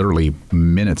was like literally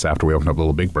minutes after we opened up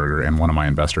Little Big Burger, and one of my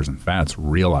investors in Fats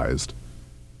realized,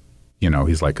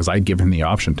 he's like, because I gave him the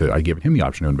option to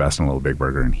invest in Little Big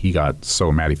Burger, and he got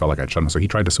so mad he felt like I'd shut him. So he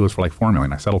tried to sue us for like $4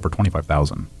 million. I settled for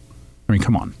 $25,000. I mean,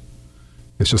 come on.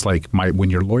 It's just like when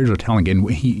your lawyers are telling, and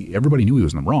everybody knew he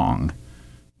was in the wrong,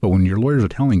 but when your lawyers are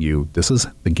telling you this is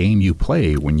the game you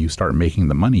play when you start making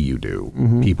the money you do,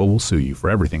 people will sue you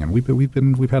for everything. And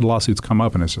we've had lawsuits come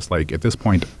up, and it's just like at this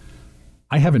point,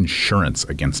 I have insurance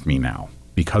against me now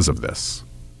because of this.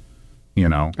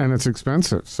 And it's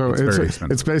expensive. So it's very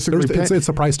expensive. It's basically it's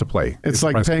a price to play. It's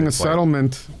like paying a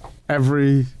settlement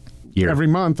every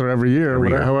month or every year,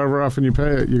 however often you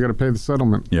pay it. You got to pay the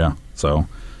settlement. Yeah. So.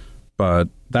 But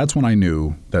that's when I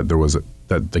knew that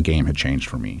that the game had changed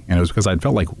for me, and it was because I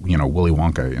felt like Willy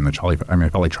Wonka in the Charlie. I mean, I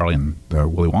felt like Charlie in the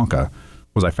Willy Wonka.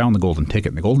 I found the golden ticket,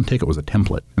 and the golden ticket was a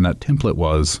template, and that template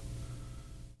was,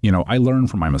 I learned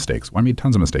from my mistakes. I made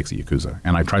tons of mistakes at Yakuza,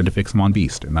 and I tried to fix them on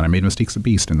Beast, and then I made mistakes at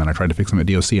Beast, and then I tried to fix them at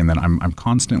DOC, and then I'm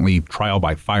constantly trial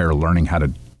by fire learning how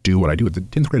to do what I do. At the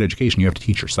 10th grade education, you have to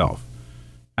teach yourself.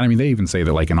 And I mean, they even say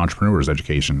that like an entrepreneur's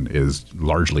education is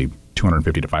largely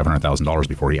 $250,000 to $500,000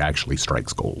 before he actually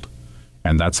strikes gold.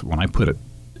 And that's when I put it.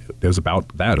 It was about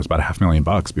that. It was about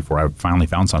 $500,000 before I finally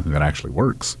found something that actually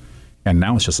works. And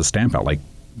now it's just a stamp out. Like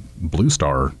Blue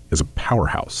Star is a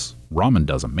powerhouse. Ramen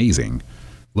does amazing.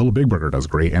 Little Big Burger does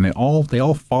great. And they all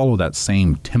follow that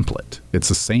same template. It's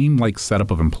the same like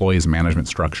setup of employees, management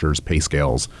structures, pay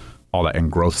scales, all that, and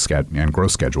growth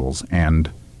schedules. And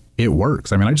it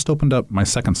works. I mean, I just opened up my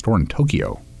second store in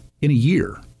Tokyo in a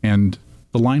year, and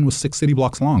the line was 6 city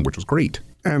blocks long, which was great.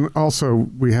 And also,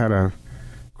 we had a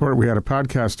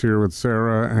podcast here with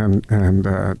Sarah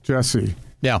and Jesse.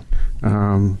 Yeah.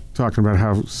 Talking about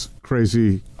how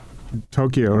crazy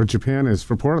Tokyo or Japan is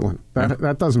for Portland.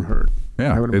 That doesn't hurt.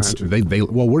 Yeah, I would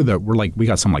imagine. We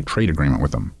got some like trade agreement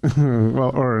with them.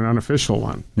 Well, or an unofficial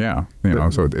one. Yeah,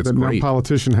 so it's that great. No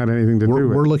politician had anything to do with.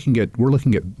 We're looking at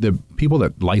the people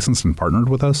that licensed and partnered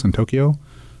with us in Tokyo.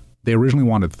 They originally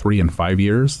wanted 3 and 5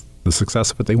 years. The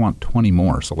success of it, they want 20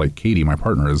 more. So like Katie, my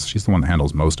partner, she's the one that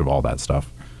handles most of all that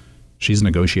stuff. She's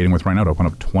negotiating with right now to open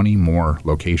up 20 more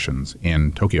locations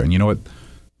in Tokyo. And you know what?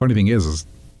 Funny thing is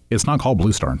it's not called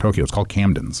Blue Star in Tokyo. It's called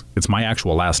Camden's. It's my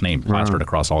actual last name plastered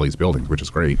across all these buildings, which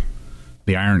is great.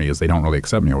 The irony is they don't really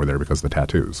accept me over there because of the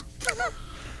tattoos.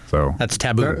 So that's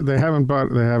taboo. They haven't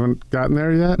gotten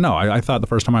there yet? No, I thought the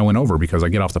first time I went over, because I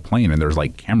get off the plane and there's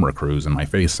like camera crews in my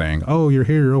face saying, "Oh, you're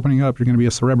here, you're opening up, you're going to be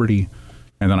a celebrity."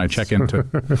 And then I check into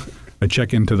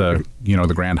the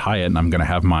the Grand Hyatt, and I'm going to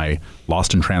have my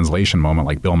lost in translation moment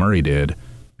like Bill Murray did,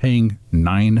 paying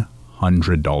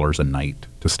 $900 a night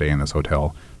to stay in this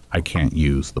hotel. I can't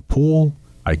use the pool.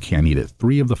 I can't eat at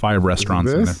 3 of the 5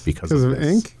 restaurants in there because of this.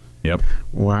 ink. Yep.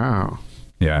 Wow.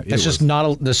 Yeah. That's just not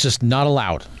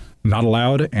allowed. Not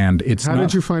allowed, and it's How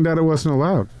did you find out it wasn't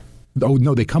allowed? Oh,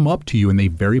 no, they come up to you and they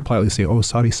very politely say, "Oh,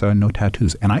 sorry, sir, no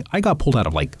tattoos." And I got pulled out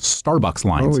of like Starbucks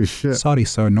lines. Holy shit. "Sorry,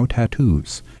 sir, no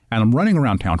tattoos." And I'm running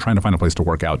around town trying to find a place to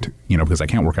work out, because I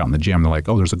can't work out in the gym. They're like,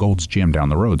 "Oh, there's a Gold's Gym down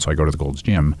the road." So I go to the Gold's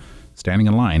Gym, standing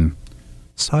in line.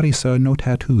 "Sorry, sir, no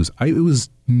tattoos."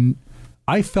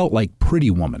 I felt like Pretty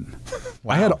Woman.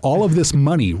 Wow. I had all of this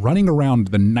money running around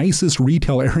the nicest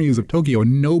retail areas of Tokyo,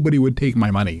 and nobody would take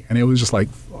my money. And it was just like,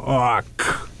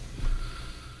 fuck.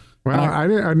 Well,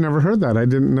 I'd never heard that. I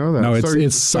didn't know that. No,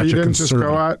 it's such you a didn't just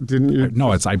go out, didn't you?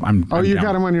 No, I'm. Oh, you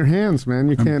got them on your hands, man.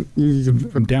 You can't.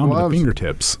 I'm down to the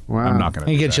fingertips. Wow. I'm not going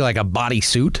to. He gets you like a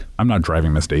bodysuit. I'm not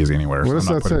driving Miss Daisy anywhere. What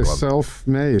so does that say?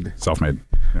 Self-made. Self-made.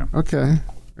 Yeah. Okay.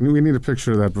 And we need a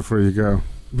picture of that before you go.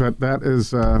 But that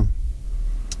is, I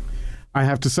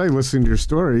have to say, listening to your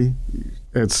story,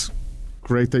 it's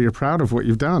great that you're proud of what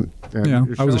you've done. Yeah,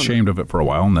 I was ashamed of it for a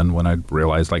while, and then when I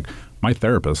realized, like, my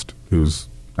therapist, who's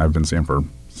I've been seeing for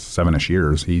 7-ish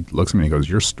years, he looks at me and he goes,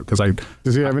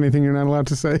 Does he have anything you're not allowed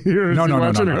to say here?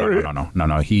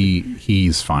 No.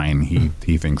 He's fine.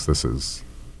 He thinks this is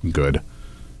good.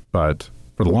 But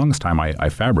for the longest time, I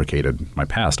fabricated my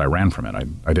past. I ran from it.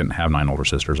 I didn't have 9 older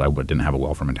sisters. I didn't have a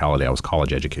welfare mentality. I was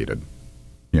college educated.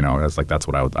 It's like that's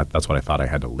what I thought I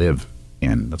had to live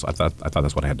in. I thought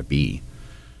that's what I had to be.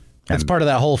 That's part of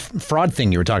that whole fraud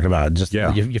thing you were talking about. Just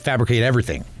you fabricate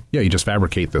everything. Yeah, you just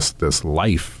fabricate this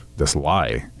life, this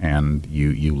lie, and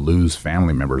you lose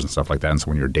family members and stuff like that. And so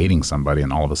when you're dating somebody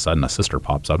and all of a sudden a sister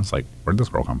pops up, it's like, where did this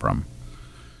girl come from?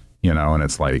 and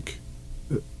it's like,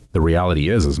 the reality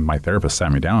is my therapist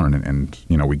sat me down and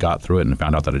we got through it and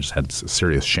found out that I just had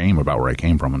serious shame about where I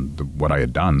came from and what I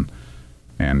had done.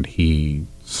 And he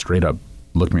straight up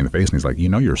looked me in the face and he's like,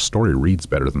 your story reads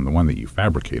better than the one that you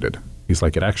fabricated. He's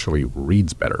like, it actually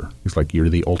reads better. He's like, you're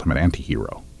the ultimate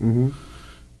anti-hero. Mm-hmm.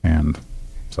 And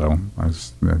so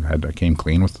I came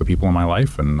clean with the people in my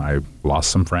life, and I lost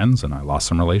some friends and I lost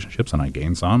some relationships and I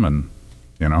gained some, and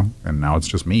now it's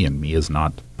just me, and me is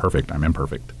not perfect. I'm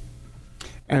imperfect.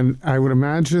 And I would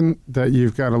imagine that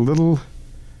you've got a little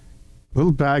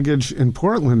baggage in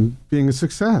Portland being a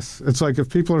success. It's like if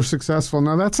people are successful,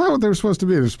 now that's not what they're supposed to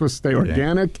be. They're supposed to stay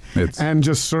organic and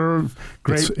just serve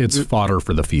great. It's fodder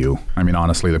for the few. I mean,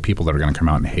 honestly, the people that are going to come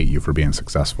out and hate you for being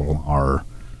successful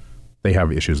they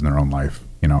have issues in their own life.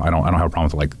 I don't have a problem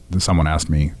with it. Like someone asked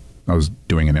me, I was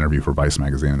doing an interview for Vice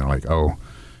magazine, and they're like, oh,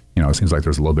 it seems like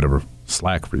there's a little bit of a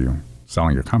slack for you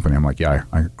selling your company. I'm like, yeah,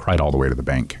 I cried all the way to the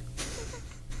bank.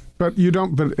 But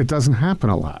it doesn't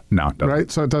happen a lot. No, it doesn't. Right?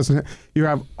 So it doesn't, you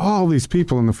have all these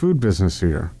people in the food business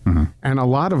here, mm-hmm. and a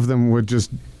lot of them would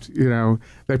just,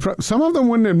 some of them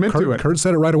wouldn't admit to it. Kurt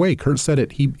said it right away. Kurt said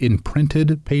it, in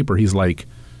printed paper, he's like,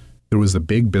 there was a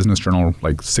big business journal,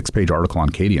 like 6-page article on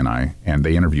Katie and I, and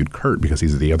they interviewed Kurt because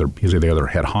he's the other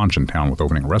head honch in town with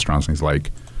opening restaurants, and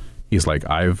he's like,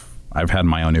 I've had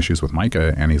my own issues with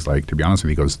Micah, and he's like, to be honest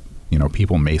with you, he goes,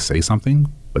 people may say something,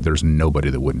 but there's nobody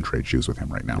that wouldn't trade shoes with him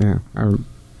right now. Yeah,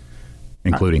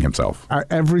 including himself.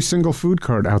 Every single food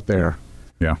cart out there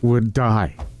would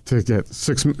die to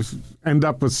end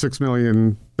up with $6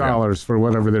 million for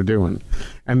whatever they're doing.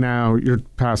 And now you're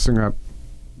passing up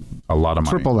a lot of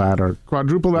money. Triple that or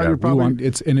quadruple that. Yeah,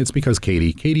 it's because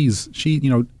Katie's,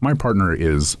 my partner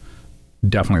is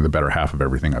definitely the better half of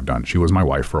everything I've done. She was my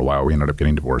wife for a while. We ended up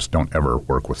getting divorced. Don't ever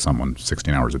work with someone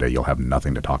 16 hours a day. You'll have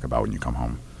nothing to talk about when you come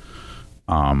home.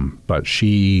 But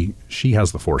she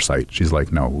has the foresight. She's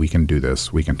like, no, we can do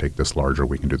this. We can take this larger.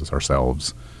 We can do this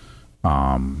ourselves.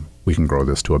 We can grow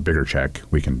this to a bigger check.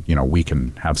 We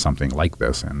can have something like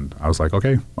this. And I was like,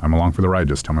 okay, I'm along for the ride.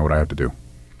 Just tell me what I have to do,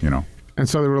 And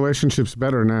so the relationship's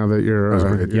better now that you're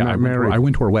not married. I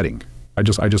went to her wedding. I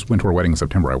just went to her wedding in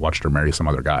September. I watched her marry some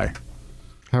other guy.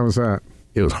 How was that?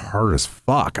 It was hard as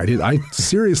fuck. I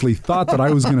seriously thought that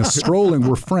I was going to stroll in.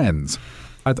 We're friends.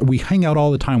 We hang out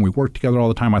all the time. We work together all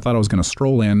the time. I thought I was going to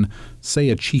stroll in, say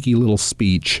a cheeky little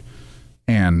speech,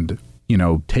 and,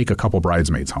 take a couple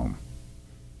bridesmaids home.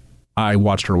 I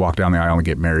watched her walk down the aisle and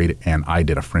get married, and I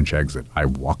did a French exit. I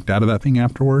walked out of that thing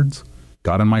afterwards,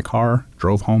 got in my car,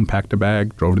 drove home, packed a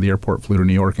bag, drove to the airport, flew to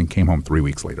New York, and came home 3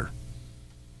 weeks later.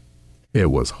 It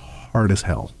was hard as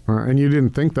hell. And you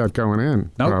didn't think that going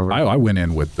in? No, I went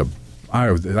in with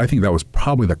I think that was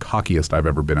probably the cockiest I've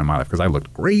ever been in my life because I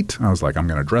looked great. I was like, I'm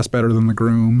going to dress better than the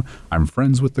groom. I'm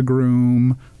friends with the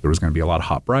groom. There was going to be a lot of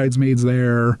hot bridesmaids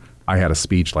there. I had a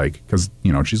speech because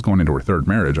she's going into her third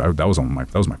marriage. That was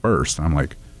my first. And I'm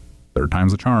like, third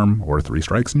time's the charm, or 3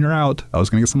 strikes and you're out. I was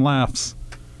going to get some laughs.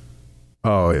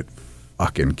 Oh, it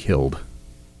fucking killed.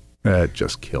 It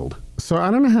just killed. So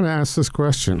I don't know how to ask this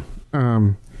question,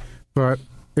 but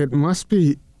it must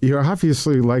be, you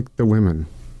obviously like the women,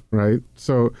 right?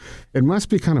 So it must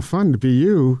be kind of fun to be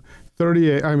you,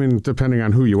 38, I mean, depending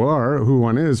on who you are, who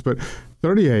one is, but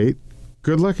 38,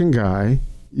 good-looking guy,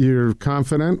 you're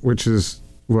confident, which is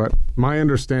what my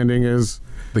understanding is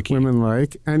the key. Women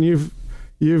like, and you've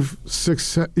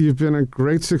been a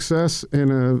great success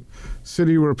in a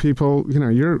city where people,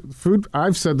 your food,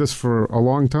 I've said this for a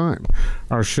long time,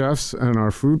 our chefs and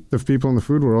the people in the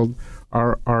food world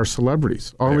are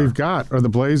celebrities. All we've got are the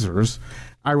Blazers.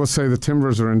 I will say the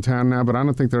Timbers are in town now, but I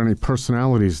don't think there are any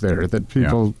personalities there that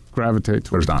people gravitate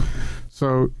towards. There's not.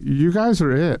 So you guys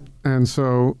are it. And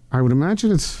so I would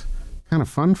imagine it's kind of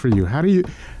fun for you. How do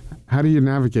you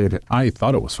navigate it? I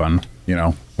thought it was fun, when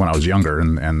I was younger,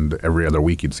 and every other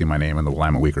week you'd see my name in the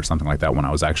Willamette Week or something like that when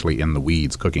I was actually in the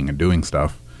weeds cooking and doing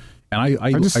stuff. And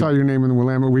I just saw your name in the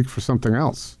Willamette Week for something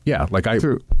else. Yeah,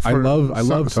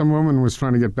 some woman was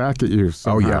trying to get back at you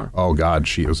somehow. Oh yeah. Oh God,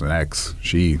 she was an ex.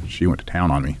 She went to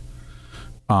town on me.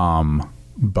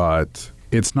 But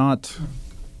it's not,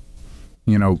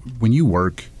 when you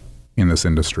work in this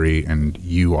industry and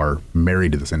you are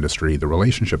married to this industry, the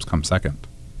relationships come second.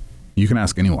 You can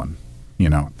ask anyone,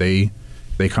 they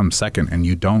come second, and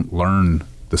you don't learn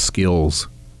the skills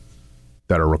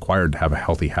that are required to have a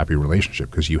healthy, happy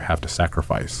relationship because you have to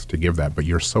sacrifice to give that. But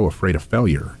you're so afraid of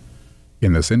failure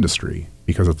in this industry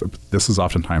because this is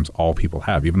oftentimes all people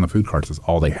have. Even the food carts is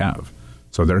all they have.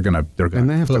 So they're gonna and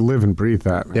they have to live and breathe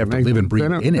that. Man. They have to live and breathe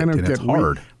in it, and it's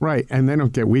hard. Right, and they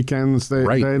don't get weekends. They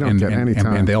don't get any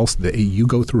time. And you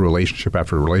go through relationship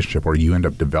after relationship where you end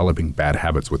up developing bad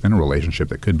habits within a relationship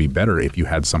that could be better if you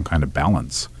had some kind of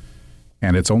balance.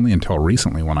 And it's only until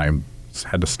recently when I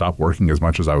had to stop working as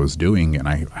much as I was doing, and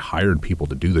I hired people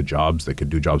to do the jobs that could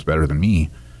do jobs better than me,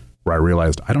 where I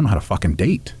realized I don't know how to fucking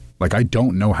date. Like, I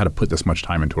don't know how to put this much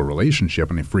time into a relationship,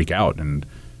 and I freak out, and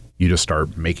you just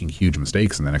start making huge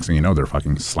mistakes, and the next thing you know, they're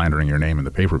fucking slandering your name in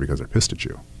the paper because they're pissed at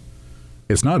you.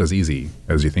 It's not as easy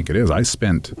as you think it is. I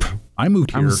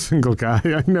moved here. I'm a single guy.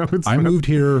 I know it's I moved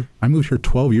here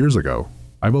 12 years ago.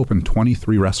 I've opened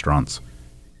 23 restaurants,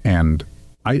 and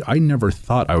I never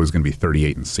thought I was going to be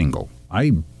 38 and single. I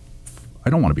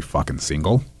don't want to be fucking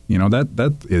single. You know,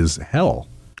 that is hell.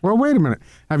 Well, wait a minute.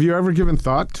 Have you ever given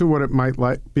thought to what it might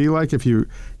be like if you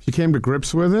came to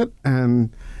grips with it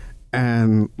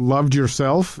and loved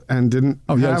yourself and didn't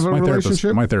have a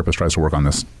relationship? My therapist tries to work on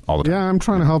this all the time. Yeah, I'm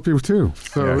trying to help you too.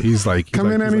 So he's like,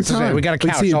 come in anytime. We got a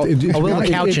couch. I'll build a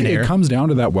couch in here. It comes down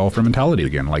to that welfare mentality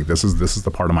again. Like, this is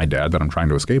the part of my dad that I'm trying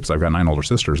to escape. So I've got 9 older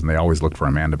sisters, and they always look for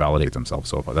a man to validate themselves.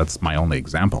 So that's my only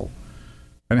example.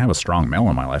 I didn't have a strong male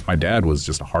in my life. My dad was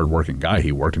just a hardworking guy.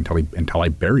 He worked until I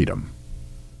buried him.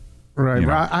 Right. You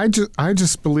know? I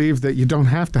just believe that you don't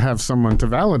have to have someone to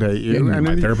validate you. And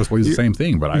my therapist believes the same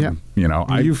thing, but I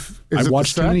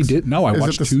watched too many.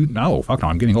 No, fuck no.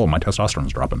 I'm getting old. My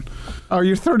testosterone's dropping. Oh,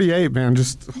 you're 38, man.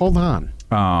 Just hold on.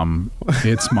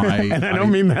 It's my. And I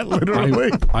don't mean that literally.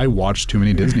 I watched too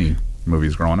many Disney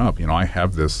movies growing up. You know, I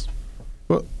have this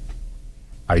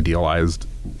idealized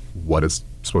what it's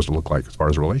supposed to look like as far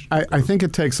as a relationship. I think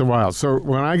it takes a while. So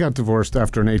when I got divorced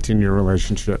after an 18-year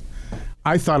relationship,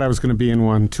 I thought I was going to be in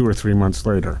one 2 or 3 months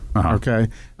later. Uh-huh. Okay,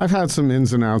 I've had some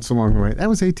ins and outs along the way. That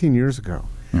was 18 years ago,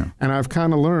 and I've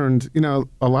kind of learned. You know,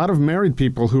 a lot of married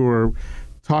people who are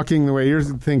talking the way you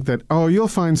think that, oh, you'll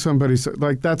find somebody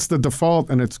like that's the default,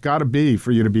 and it's got to be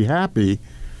for you to be happy.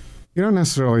 You don't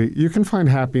necessarily. You can find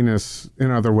happiness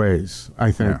in other ways, I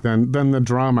think, than the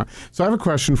drama. So I have a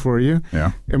question for you.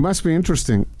 Yeah. It must be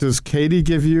interesting. Does Katie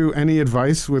give you any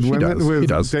advice with women,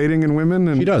 with dating and women,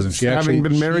 and she does, and she having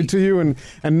been married to you, and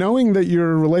knowing that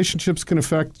your relationships can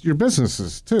affect your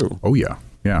businesses too? Oh yeah,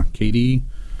 yeah. Katie,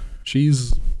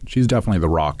 she's definitely the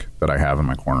rock that I have in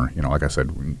my corner. You know, like I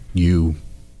said, when you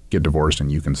get divorced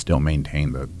and you can still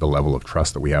maintain the level of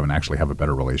trust that we have and actually have a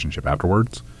better relationship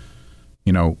afterwards.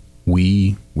 You know.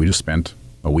 We just spent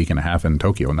a week and a half in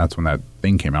Tokyo, and that's when that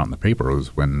thing came out in the paper. It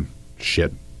was when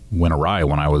shit went awry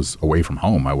when I was away from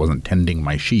home. I wasn't tending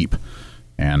my sheep,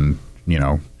 and, you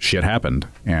know, shit happened.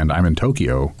 And I'm in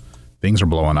Tokyo. Things are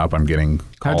blowing up. I'm getting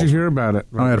calls. How'd you hear about it?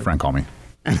 I had a friend call me.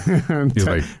 He's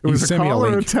like, it was a call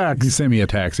or a text? He sent me a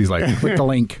text. He's like, click the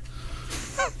link.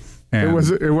 And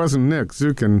it wasn't Nick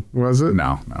Zukin, was it?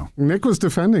 No. Nick was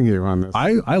defending you on this.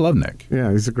 I love Nick.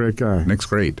 Yeah, he's a great guy. Nick's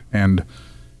great. And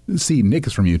see, Nick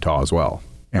is from Utah as well.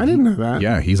 And I didn't know that.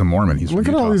 Yeah, he's a Mormon. He's Look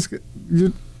from at Utah. all these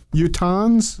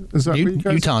Utahns. Is that what you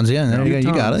guys? Utahns, yeah.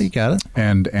 You got it.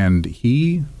 And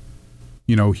he,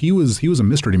 you know, he was a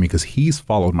mystery to me because he's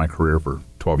followed my career for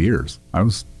 12 years. I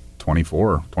was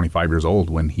 24, 25 years old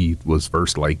when he was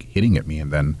first like hitting at me,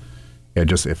 and then it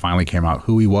finally came out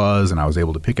who he was, and I was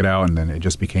able to pick it out, and then it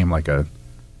just became like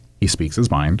he speaks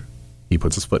his mind, he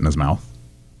puts his foot in his mouth,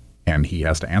 and he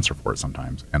has to answer for it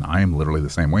sometimes. And I am literally the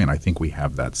same way, and I think we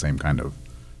have that same kind of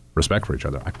respect for each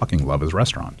other. I fucking love his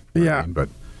restaurant. You know what I mean? But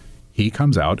he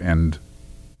comes out, and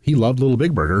he loved Little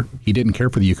Big Burger. He didn't care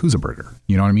for the Yakuza Burger.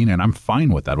 You know what I mean? And I'm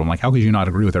fine with that. I'm like, how could you not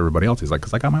agree with everybody else? He's like,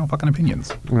 because I got my own fucking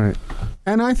opinions. Right.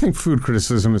 And I think food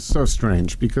criticism is so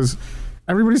strange because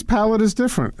everybody's palate is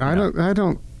different.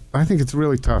 Yeah. I think it's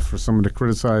really tough for someone to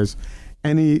criticize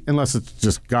unless it's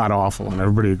just god awful and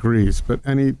everybody agrees, but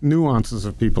any nuances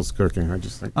of people's cooking, I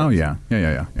just think. Oh yeah.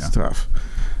 It's tough.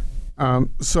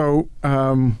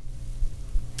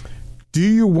 Do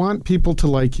you want people to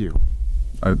like you?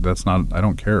 I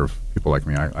don't care if people like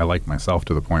me. I like myself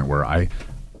to the point where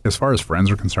as far as friends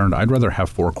are concerned, I'd rather have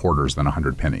 4 quarters than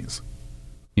 100 pennies.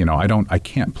 You know, I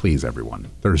can't please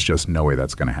everyone. There's just no way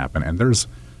that's going to happen. And there's,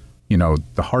 you know,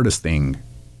 the hardest thing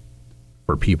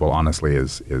for people, honestly,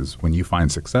 is when you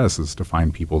find success is to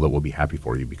find people that will be happy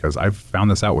for you, because I've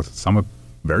found this out with some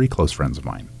very close friends of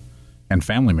mine and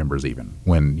family members even,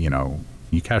 when, you know,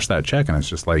 you cash that check and it's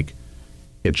just like,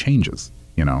 it changes,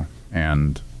 you know,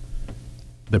 and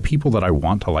the people that I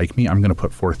want to like me, I'm going to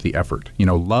put forth the effort. You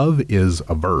know, love is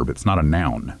a verb. It's not a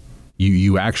noun.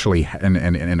 You actually, and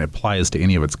it applies to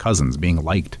any of its cousins, being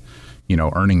liked, you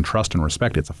know, earning trust and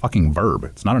respect. It's a fucking verb.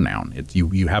 It's not a noun. It's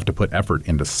you have to put effort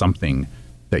into something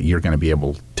that you're going to be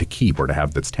able to keep or to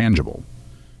have that's tangible.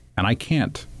 And I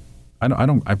can't.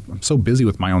 I'm so busy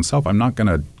with my own self. I'm not going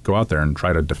to go out there and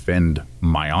try to defend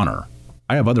my honor.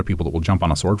 I have other people that will jump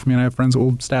on a sword for me, and I have friends that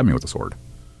will stab me with a sword.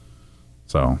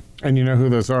 So. And you know who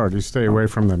those are? Do you stay away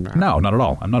from them now? No, not at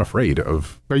all. I'm not afraid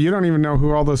of. But you don't even know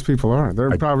who all those people are.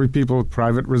 They're probably people with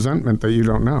private resentment that you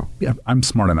don't know. Yeah, I'm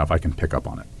smart enough. I can pick up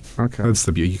on it. Okay. That's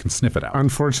the beauty. You can sniff it out.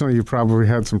 Unfortunately, you probably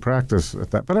had some practice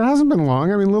at that. But it hasn't been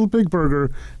long. I mean, Little Big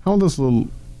Burger, how old is Little?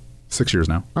 6 years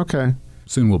now. Okay.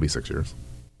 Soon will be 6 years.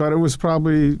 But it was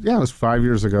probably, it was 5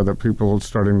 years ago that people were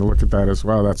starting to look at that as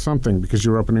well. That's something because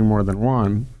you're opening more than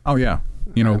one. Oh, yeah.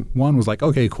 One was like,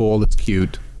 okay, cool, that's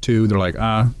cute. Two, they're like,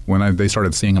 when they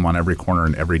started seeing him on every corner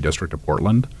in every district of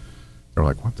Portland, they're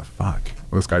like, what the fuck?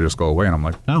 Will this guy just go away? And I'm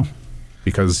like, no,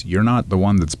 because you're not the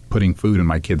one that's putting food in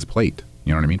my kid's plate.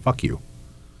 You know what I mean? Fuck you.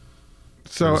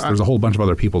 So there's a whole bunch of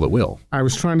other people that will. I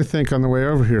was trying to think on the way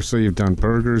over here. So you've done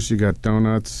burgers, you got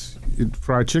donuts.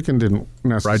 Fried chicken didn't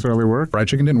necessarily work. Fried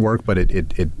chicken didn't work, but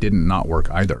it did not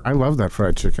work either. I love that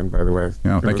fried chicken, by the way.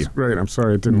 Yeah, thank you. Great. I'm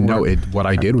sorry it didn't work. No, what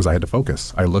I did was I had to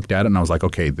focus. I looked at it and I was like,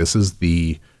 okay, this is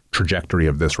the trajectory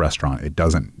of this restaurant. It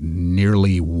doesn't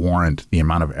nearly warrant the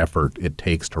amount of effort it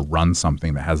takes to run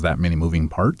something that has that many moving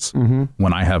parts. Mm-hmm.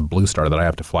 When I have Blue Star that I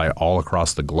have to fly all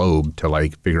across the globe to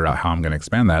figure out how I'm going to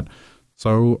expand that.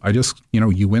 So I just,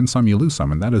 you win some, you lose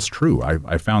some. And that is true.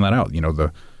 I found that out.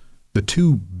 The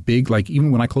two big,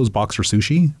 even when I closed Boxer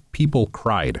Sushi, people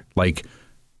cried.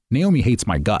 Naomi hates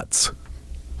my guts.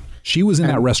 She was in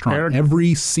that restaurant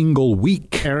every single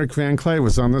week. Eric Van Clay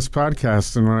was on this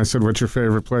podcast, and when I said, what's your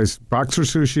favorite place? Boxer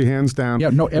Sushi, hands down.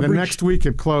 Yeah, no, the next week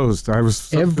it closed.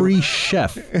 Every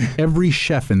chef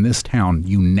in this town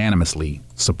unanimously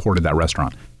supported that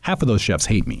restaurant. Half of those chefs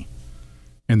hate me.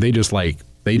 And they just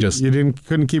you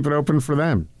couldn't keep it open for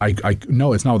them.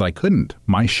 No, it's not that I couldn't.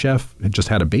 My chef had just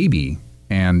had a baby,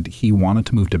 and he wanted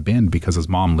to move to Bend because his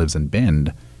mom lives in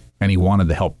Bend, and he wanted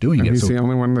the help doing it. He's the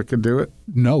only one that could do it?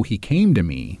 No, he came to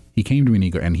me.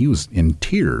 And he was in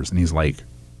tears, and he's like,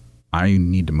 I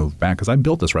need to move back because I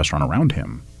built this restaurant around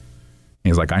him.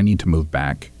 And he's like, I need to move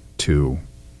back to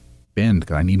Bend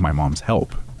because I need my mom's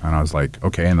help. And I was like,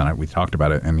 okay. And then we talked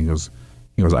about it, and he goes,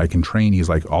 I can train. He's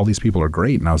like, all these people are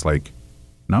great. And I was like,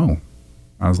 no.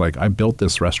 I was like, I built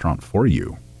this restaurant for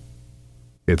you.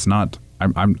 It's not,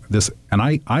 I'm this, and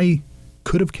I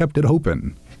could have kept it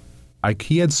open.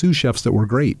 He had sous chefs that were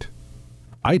great.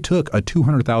 I took a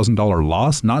 $200,000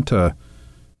 loss, not because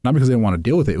I didn't want to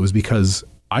deal with it. It was because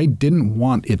I didn't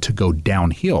want it to go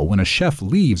downhill. When a chef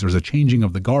leaves, there's a changing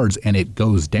of the guards and it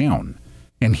goes down.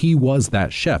 And he was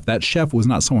that chef. That chef was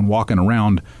not someone walking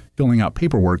around filling out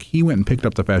paperwork. He went and picked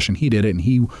up the fish and he did it, and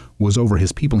he was over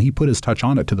his people, and he put his touch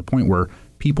on it to the point where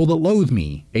people that loathe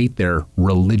me ate there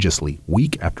religiously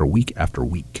week after week after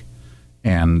week.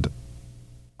 And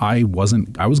I was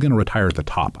going to retire at the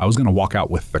top. I was going to walk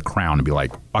out with the crown and be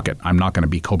like, fuck it, I'm not going to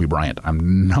be Kobe Bryant.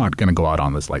 I'm not going to go out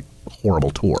on this horrible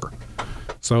tour.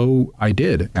 So I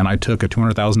did, and I took a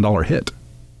 $200,000 hit.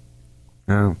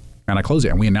 Oh. And I closed it,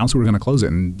 and we announced we were going to close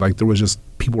it, and there was just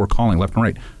people were calling left and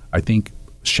right. I think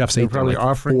chefs ate there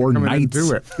offering 4 nights.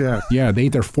 Do it. Yeah. Yeah, they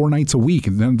ate there 4 nights a week,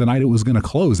 and then the night it was going to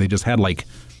close, they just had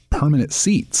permanent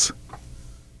seats.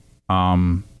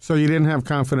 So you didn't have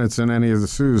confidence in any of the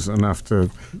sous enough to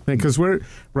think, because we're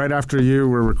right after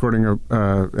we're recording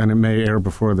and it may air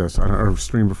before this or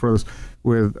stream before this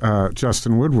with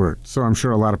Justin Woodward. So I'm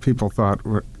sure a lot of people thought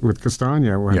with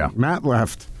Castagna when Matt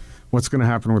left, what's going to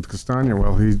happen with Castagna?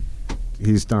 Well,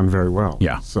 he's done very well.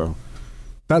 Yeah. So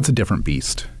that's a different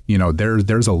beast.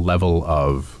 There's a level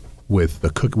of with the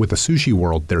sushi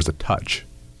world. There's a touch.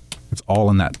 It's all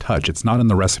in that touch. It's not in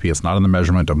the recipe. It's not in the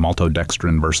measurement of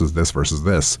maltodextrin versus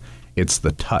this. It's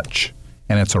the touch.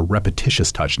 And it's a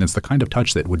repetitious touch. And it's the kind of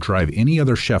touch that would drive any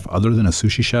other chef other than a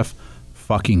sushi chef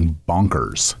fucking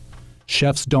bonkers.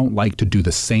 Chefs don't like to do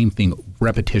the same thing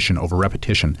repetition over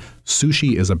repetition.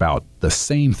 Sushi is about the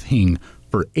same thing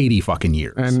for 80 fucking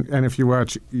years. And if you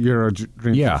watch Euro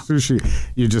Drink Sushi,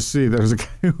 you just see there's a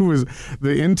guy who was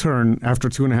the intern after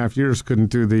 2.5 years couldn't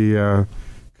do the...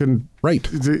 Right.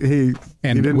 He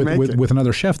didn't make it. With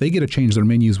another chef, they get to change their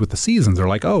menus with the seasons. They're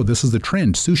like, oh, this is the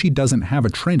trend. Sushi doesn't have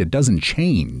a trend. It doesn't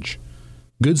change.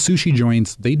 Good sushi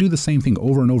joints, they do the same thing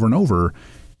over and over and over.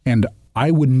 And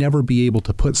I would never be able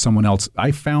to put someone else.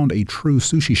 I found a true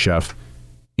sushi chef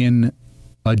in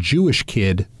a Jewish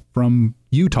kid from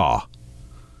Utah,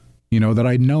 that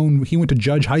I'd known. He went to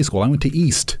Judge High School. I went to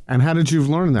East. And how did you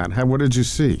learn that? What did you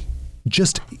see?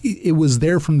 It was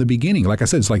there from the beginning. Like I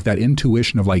said, it's that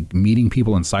intuition of meeting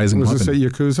people and sizing them up. Was this at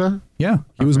Yakuza? Yeah.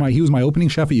 He was my opening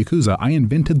chef at Yakuza. I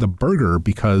invented the burger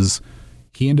because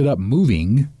he ended up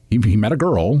moving. He met a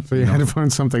girl. So you had to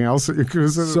find something else.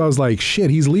 So I was like, shit,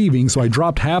 he's leaving. So I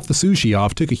dropped half the sushi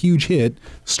off, took a huge hit,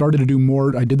 started to do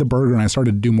more. I did the burger and I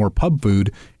started to do more pub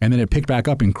food. And then it picked back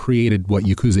up and created what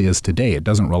Yakuza is today. It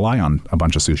doesn't rely on a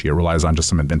bunch of sushi. It relies on just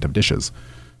some inventive dishes.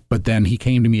 But then he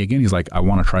came to me again. He's like, I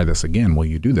want to try this again. Will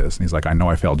you do this? And he's like, I know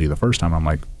I failed you the first time. I'm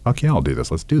like, fuck yeah, I'll do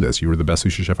this. Let's do this. You were the best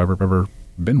sushi chef I've ever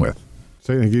been with.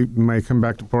 So you think you may come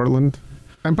back to Portland?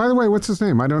 And by the way, what's his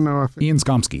name? I don't know if... Ian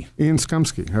Skomsky. Ian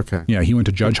Skomsky, okay. Yeah, he went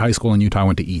to Judge High School in Utah. I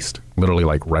went to East, literally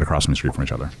like right across from the street from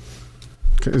each other.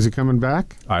 Is he coming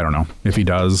back? I don't know. If he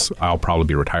does, I'll probably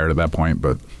be retired at that point.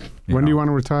 But when do you want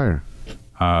to retire?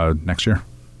 Next year.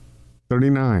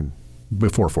 39.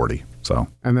 Before 40. So.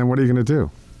 And then what are you going to do?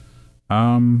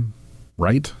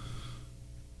 Right.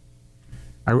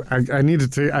 I need to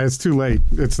take. It's too late.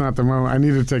 It's not the moment. I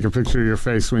need to take a picture of your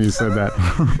face when you said that.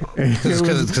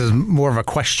 Because it's more of a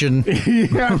question.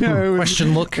 Yeah, no,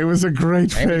 question look. It was a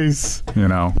great face. You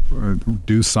know,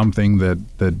 do something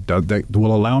that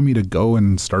will allow me to go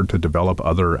and start to develop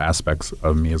other aspects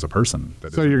of me as a person.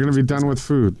 So you're going to be done with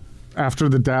food after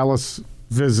the Dallas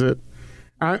visit.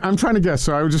 I'm trying to guess,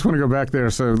 so I just want to go back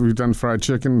there. So we've done fried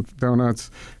chicken,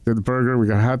 donuts, did the burger, we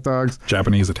got hot dogs.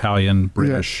 Japanese, Italian,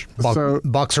 British. Yeah.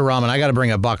 Boxer ramen. I got to bring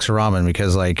up boxer ramen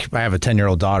because, like, I have a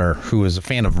 10-year-old daughter who is a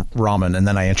fan of ramen, and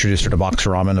then I introduced her to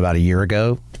boxer ramen about a year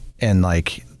ago, and,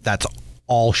 like, that's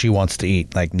all she wants to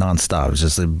eat, like, nonstop. It's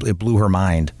just, it blew her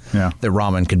mind that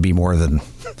ramen could be more than,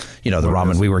 the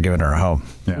ramen we were giving her at home.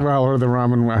 Yeah. Well, or the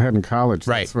ramen I had in college.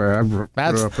 Right. That's where I grew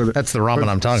up with it. That's the ramen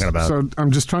I'm talking about. So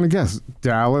I'm just trying to guess.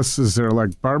 Dallas, is there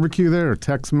like barbecue there or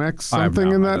Tex-Mex,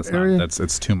 something in that area?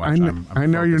 It's too much. I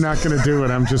know you're not going to do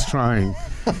it. I'm just trying.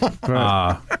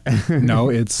 No,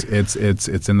 it's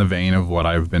in the vein of what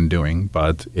I've been doing,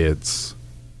 but it's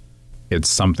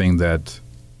something that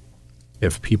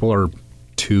if people are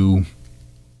too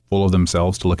full of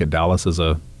themselves to look at Dallas as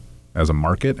a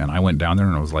market, and I went down there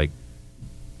and I was like,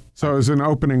 so it was an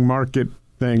opening market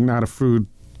thing, not a food.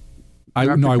 I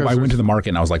went to the market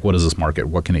and I was like, what is this market?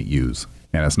 What can it use?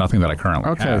 And it's nothing that I currently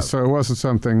have. Okay, so it wasn't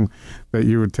something that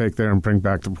you would take there and bring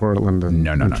back to Portland and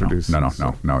introduce. No.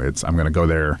 I'm going to go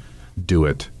there, do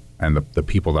it, and the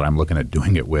people that I'm looking at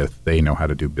doing it with, they know how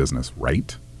to do business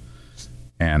right.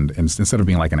 And instead of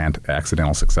being like an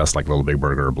accidental success like Little Big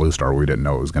Burger or Blue Star, where we didn't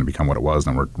know it was going to become what it was,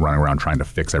 and we're running around trying to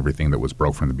fix everything that was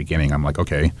broke from the beginning, I'm like,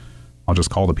 okay, I'll just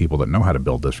call the people that know how to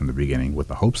build this from the beginning with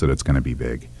the hopes that it's going to be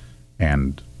big.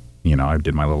 And, I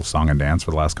did my little song and dance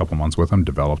for the last couple months with them,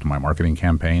 developed my marketing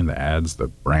campaign, the ads, the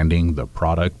branding, the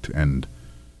product, and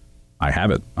I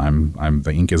have it.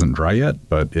 The ink isn't dry yet,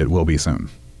 but it will be soon.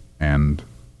 And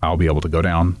I'll be able to go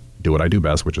down, do what I do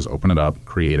best, which is open it up,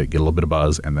 create it, get a little bit of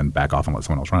buzz, and then back off and let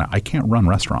someone else run it. I can't run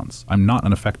restaurants. I'm not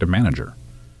an effective manager.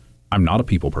 I'm not a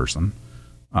people person.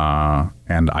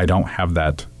 And I don't have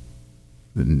that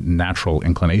natural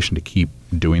inclination to keep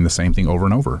doing the same thing over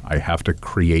and over. I have to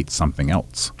create something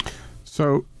else.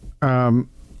 So,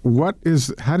 what's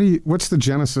the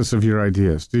genesis of your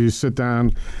ideas? Do you sit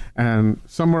down and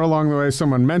somewhere along the way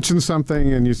someone mentions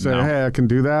something and you say, hey, I can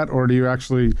do that? Or do you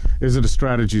actually, is it a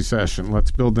strategy session?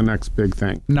 Let's build the next big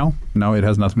thing. No, it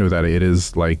has nothing to do with that. It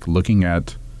is like looking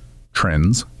at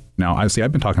trends. Now, I've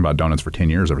been talking about donuts for 10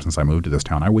 years ever since I moved to this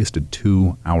town. I wasted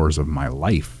 2 hours of my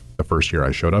life the first year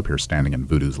I showed up here standing in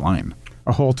Voodoo's line.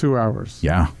 A whole 2 hours?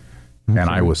 Yeah. Okay. And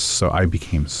I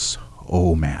became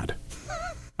so mad.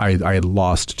 I had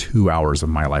lost 2 hours of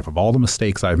my life. Of all the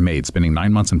mistakes I've made, spending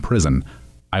 9 months in prison,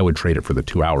 I would trade it for the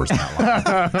 2 hours in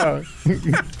that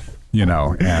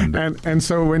life. And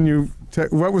so when you,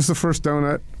 what was the first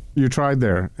donut you tried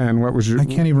there? And what was your, I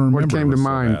can't even remember. What came to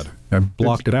mind? I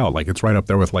blocked it out. Like, it's right up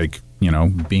there with, like,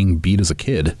 being beat as a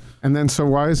kid. And then, so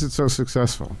why is it so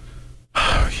successful?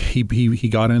 He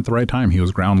got in at the right time. He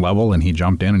was ground level, and he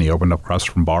jumped in and he opened up crust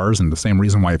from bars. And the same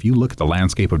reason why, if you look at the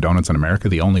landscape of donuts in America,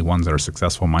 the only ones that are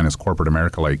successful, minus corporate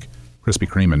America, like Krispy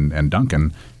Kreme and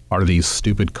Dunkin', are these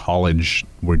stupid college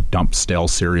where dump stale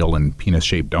cereal and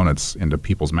penis-shaped donuts into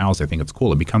people's mouths. They think it's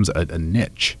cool. It becomes a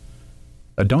niche.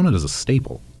 A donut is a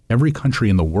staple. Every country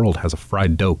in the world has a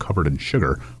fried dough covered in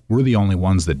sugar. We're the only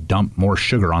ones that dump more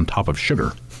sugar on top of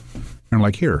sugar. And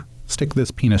like, here, stick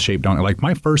this penis-shaped donut. Like,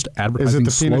 my first advertising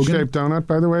slogan. Is it the penis-shaped donut,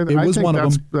 by the way? It was one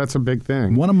of them. That's a big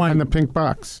thing. And the pink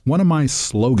box. One of my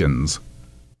slogans,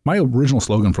 my original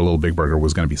slogan for Little Big Burger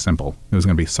was going to be simple. It was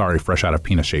going to be, sorry, fresh out of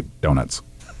penis-shaped donuts.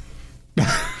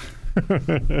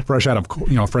 fresh out of stale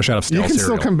cereal. You can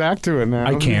still come back to it now.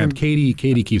 I can't. Katie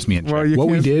keeps me in check. What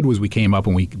we did was we came up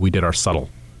and we did our subtle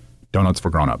donuts for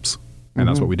grown-ups. And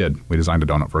that's what we did. We designed a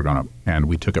donut for a grown-up. And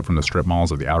we took it from the strip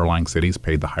malls of the outer-lying cities,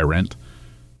 paid the high rent,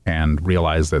 and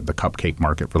realized that the cupcake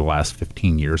market for the last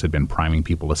 15 years had been priming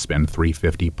people to spend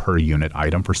 $3.50 per unit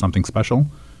item for something special.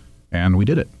 And we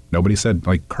did it. Nobody said,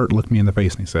 like, Kurt looked me in the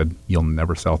face and he said, "You'll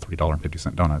never sell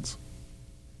 $3.50 donuts."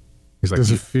 He's like,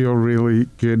 does it feel really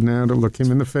good now to look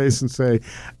him in the face and say,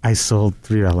 "I sold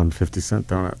 $3.50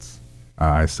 donuts"?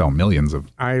 I sell millions of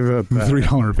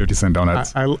 $3.50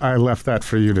 donuts. I left that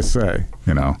for you to say.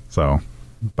 You know, so,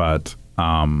 but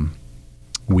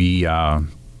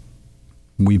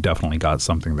we've definitely got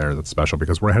something there that's special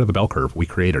because we're ahead of the bell curve. We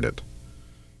created it.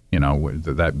 You know,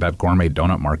 that gourmet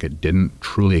donut market didn't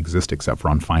truly exist except for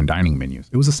on fine dining menus.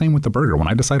 It was the same with the burger. When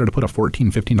I decided to put a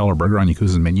 $14, $15 burger on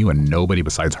Yakuza's menu and nobody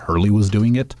besides Hurley was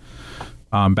doing it,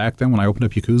 back then when I opened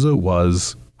up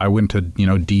Yakuza I went to,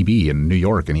 DB in New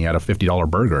York and he had a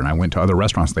 $50 burger, and I went to other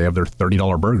restaurants. They have their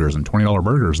 $30 burgers and $20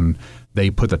 burgers, and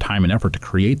they put the time and effort to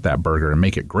create that burger and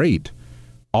make it great.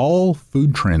 All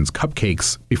food trends,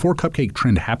 cupcakes, before cupcake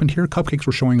trend happened here, cupcakes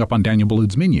were showing up on Daniel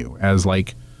Boulud's menu as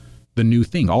like the new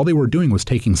thing. All they were doing was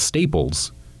taking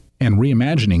staples and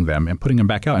reimagining them and putting them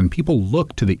back out. And people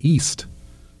look to the East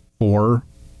for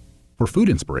food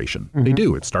inspiration. Mm-hmm. They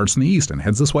do. It starts in the East and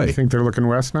heads this way. You think they're looking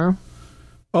west now?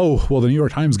 Oh, well, the New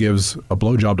York Times gives a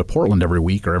blowjob to Portland every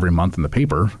week or every month in the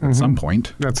paper at some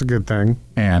point. That's a good thing.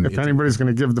 And if anybody's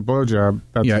going to give the blowjob,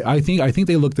 that's... I think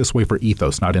they look this way for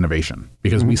ethos, not innovation,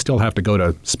 because we still have to go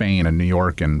to Spain and New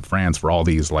York and France for all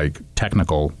these like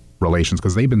technical relations,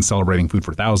 because they've been celebrating food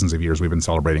for thousands of years. We've been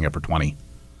celebrating it for 20.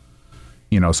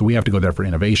 So we have to go there for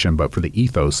innovation, but for the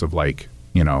ethos of like,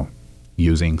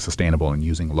 using sustainable and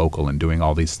using local and doing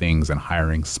all these things and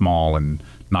hiring small and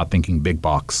not thinking big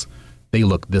box, they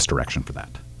look this direction for that.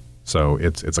 So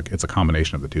it's a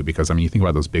combination of the two, because you think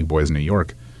about those big boys in New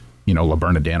York, La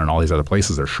Bernardin and all these other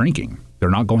places, they're shrinking. They're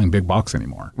not going big box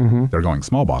anymore. Mm-hmm. They're going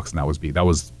small box, and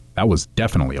that was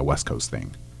definitely a West Coast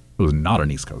thing. It was not an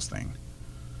East Coast thing.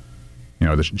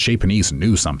 The Chez Panisse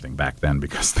knew something back then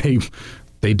because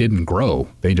they didn't grow.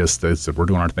 They said, we're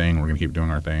doing our thing, we're going to keep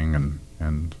doing our thing,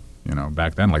 and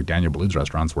back then, like Daniel Boulud's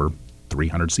restaurants were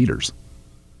 300 seaters.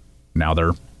 Now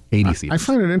they're 80 seaters. I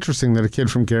find it interesting that a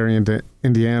kid from Gary,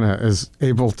 Indiana, is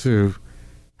able to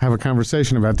have a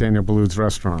conversation about Daniel Boulud's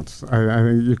restaurants. I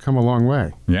think you've come a long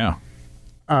way. Yeah.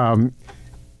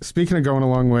 Speaking of going a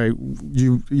long way,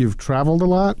 you've traveled a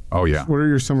lot? Oh, yeah. What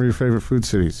are some of your favorite food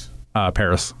cities?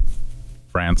 Paris,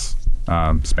 France,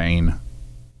 Spain,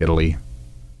 Italy.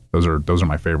 Those are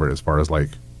my favorite as far as like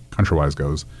country-wise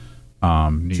goes.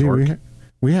 New York.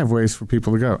 We have ways for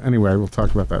people to go. Anyway, we'll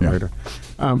talk about that later.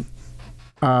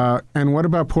 And what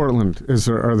about Portland?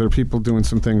 Are there people doing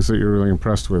some things that you're really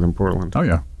impressed with in Portland? Oh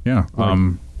yeah.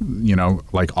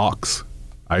 Like Ox.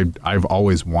 I've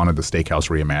always wanted the steakhouse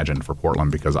reimagined for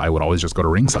Portland because I would always just go to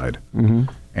Ringside,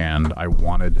 and I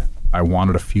wanted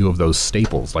a few of those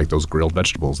staples, like those grilled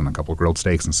vegetables and a couple of grilled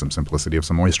steaks and some simplicity of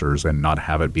some oysters, and not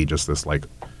have it be just this like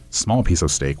small piece of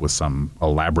steak with some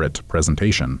elaborate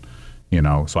presentation.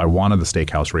 So I wanted the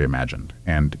steakhouse reimagined.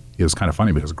 And it was kind of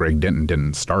funny because Greg Denton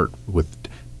didn't start with...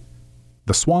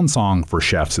 The swan song for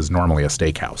chefs is normally a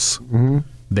steakhouse. Mm-hmm.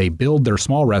 They build their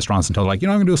small restaurants until they're like, I'm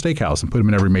going to do a steakhouse and put them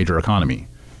in every major economy.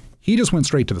 He just went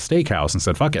straight to the steakhouse and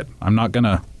said, fuck it. I'm not going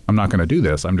to do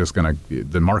this. I'm just going to...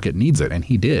 The market needs it. And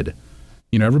he did.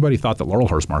 Everybody thought that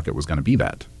Laurelhurst Market was going to be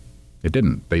that. It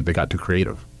didn't. They got too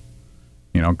creative.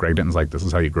 Greg Denton's like, this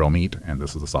is how you grill meat, and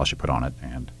this is the sauce you put on it,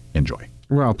 and enjoy.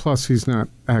 Well, plus he's not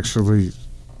as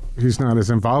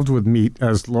involved with meat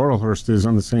as Laurelhurst is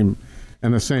in the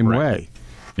same way.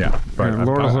 Yeah, but I'm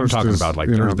talking about like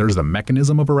there's the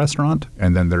mechanism of a restaurant,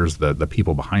 and then there's the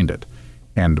people behind it.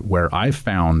 And where I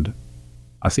found,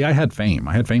 I had fame.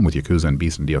 I had fame with Yakuza and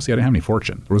Beast and DOC. I didn't have any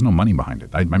fortune. There was no money behind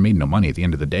it. I made no money at the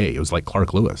end of the day. It was like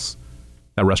Clark Lewis.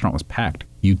 That restaurant was packed.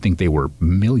 You'd think they were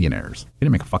millionaires. They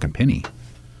didn't make a fucking penny.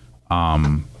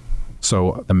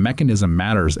 So the mechanism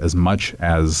matters as much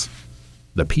as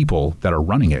the people that are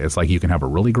running it. It's like you can have a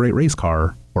really great race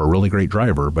car or a really great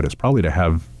driver, but it's probably to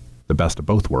have the best of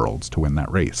both worlds to win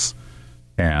that race.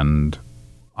 And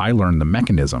I learned the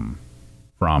mechanism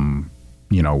from,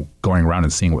 going around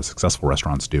and seeing what successful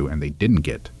restaurants do, and they didn't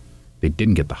get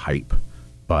the hype,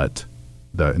 but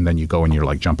and then you go and you're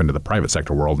like jump into the private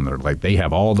sector world, and they're like, they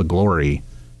have all the glory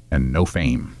and no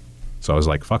fame. So I was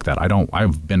like, fuck that.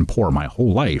 I've been poor my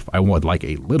whole life. I would like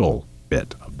a little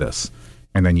bit of this.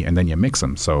 And then you mix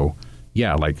them. So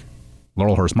yeah, like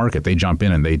Laurelhurst Market, they jump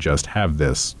in and they just have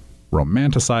this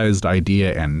romanticized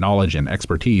idea and knowledge and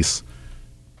expertise.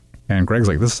 And Greg's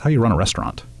like, this is how you run a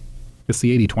restaurant. It's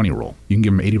the 80-20 rule. You can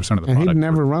give him 80% of the product. And he'd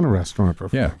never run a restaurant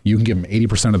before. Yeah, you can give him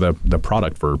 80% of the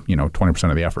product for 20%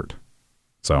 of the effort.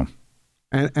 So,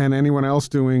 and anyone else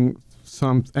doing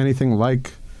anything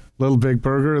like Little Big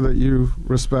Burger that you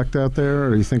respect out there,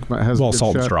 or you think has a good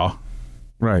Salt and shot? Straw.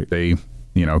 Right. They,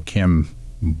 Kim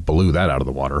blew that out of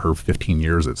the water. Her 15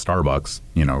 years at Starbucks,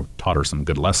 taught her some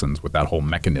good lessons with that whole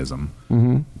mechanism.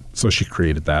 Mm-hmm. So she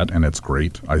created that, and it's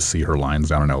great. I see her lines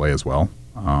down in LA as well.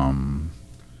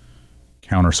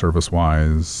 Counter service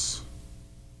wise,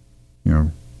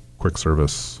 quick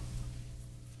service,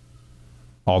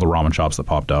 all the ramen shops that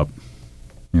popped up,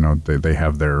 they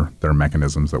have their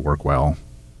mechanisms that work well.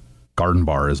 Garden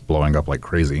Bar is blowing up like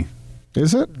crazy.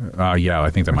 Is it? Yeah, I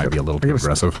think that might be a little too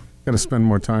aggressive. Got to spend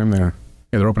more time there.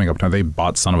 Yeah, they're opening up time. They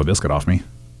bought Son of a Biscuit off me.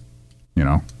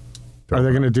 Are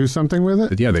they going to do something with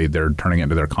it? Yeah, they're turning it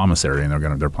into their commissary,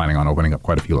 and they're planning on opening up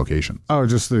quite a few locations. Oh,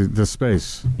 just the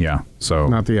space. Yeah, so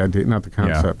not the idea, not the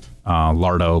concept. Yeah.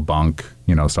 Lardo, Bunk,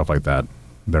 stuff like that.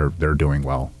 They're doing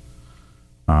well.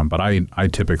 But I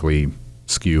typically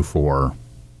skew for,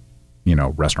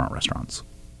 restaurants.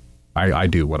 I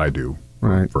do what I do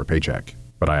for a paycheck,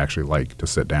 but I actually like to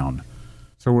sit down.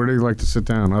 So where do you like to sit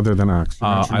down other than Ox?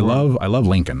 I love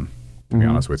Lincoln, to be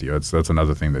honest with you. That's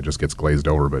another thing that just gets glazed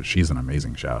over, but she's an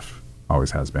amazing chef.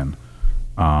 Always has been.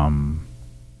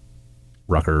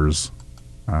 Rutgers.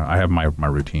 I have my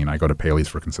routine. I go to Paley's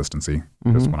for consistency.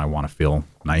 Just when I want to feel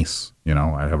nice,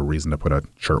 I have a reason to put a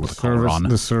shirt with a collar on.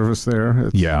 The service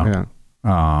there. Yeah.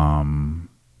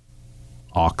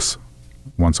 Ox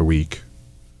once a week.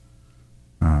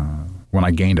 When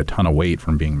I gained a ton of weight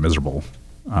from being miserable,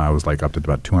 I was like up to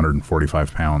about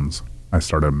 245 pounds. I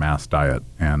started a mass diet,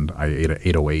 and I ate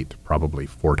 808 probably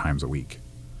 4 times a week.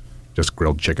 Just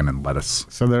grilled chicken and lettuce.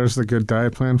 So there's the good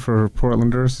diet plan for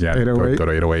Portlanders. Yeah, 808. Go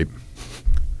to 808.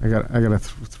 I got to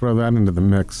throw that into the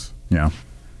mix. Yeah.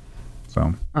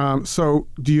 So. So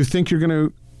do you think you're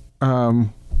going to?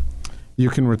 You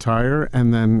can retire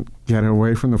and then get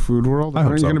away from the food world? I hope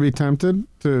Aren't you so. going to be tempted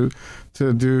to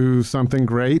do something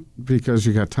great because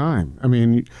you got time? I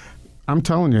mean, I'm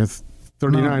telling you,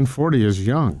 39, 40 is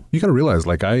young. You got to realize,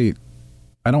 like, I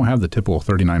don't have the typical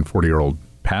 39, 40-year-old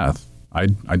path.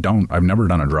 I've never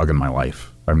done a drug in my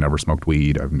life. I've never smoked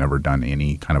weed. I've never done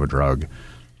any kind of a drug.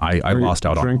 I lost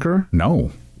out on. Drinker?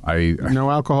 No. No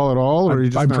alcohol at all? Or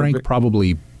I've drank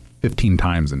probably 15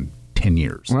 times in 10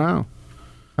 years. Wow.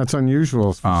 That's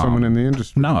unusual for someone in the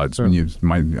industry. No, it's when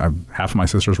half of my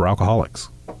sisters were alcoholics.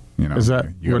 Is that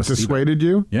what dissuaded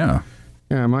you? Yeah.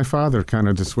 Yeah, my father kind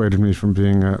of dissuaded me from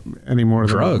being any more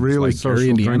than a really like social Gary,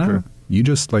 Indiana, drinker. You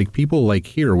just like people like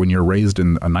here when you're raised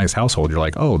in a nice household, you're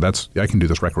like, oh, I can do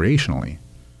this recreationally.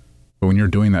 But when you're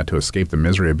doing that to escape the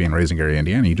misery of being raised in Gary,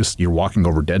 Indiana, you're walking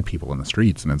over dead people in the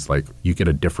streets, and it's like you get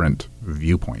a different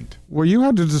viewpoint. Well, you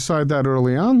had to decide that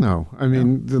early on, though. I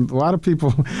mean, a lot of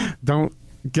people don't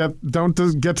get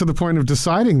to the point of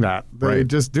deciding that. They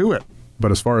just do it.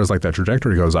 But as far as like that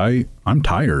trajectory goes, I'm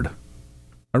tired.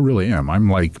 I really am. I'm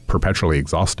like perpetually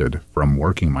exhausted from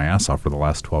working my ass off for the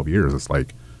last 12 years. It's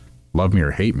like, love me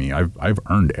or hate me, I've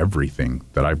earned everything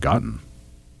that I've gotten.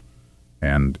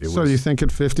 And so you think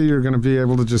at 50 you're going to be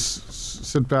able to just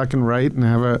sit back and write and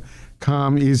have a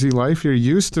calm, easy life? You're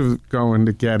used to going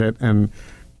to get it and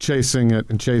chasing it.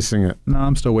 No,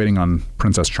 I'm still waiting on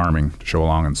Princess Charming to show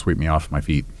along and sweep me off my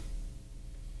feet.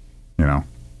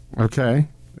 Okay.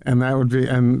 And that would be,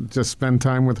 and just spend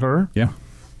time with her? Yeah.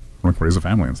 Raise a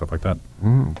family and stuff like that.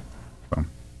 Mm. So.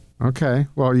 Okay.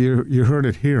 Well, you heard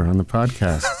it here on the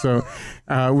podcast. So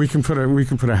we can put a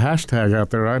hashtag out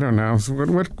there. I don't know. So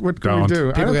what can we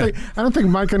do? I don't think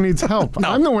Micah needs help. No.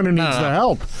 I'm the one who needs the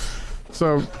help.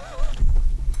 So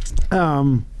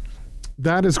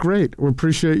that is great. We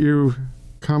appreciate you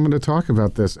coming to talk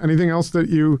about this. Anything else that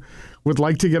you would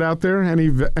like to get out there? Any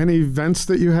events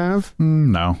that you have?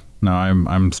 No.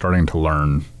 I'm starting to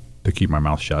learn to keep my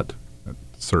mouth shut at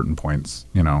certain points.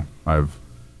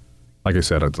 Like I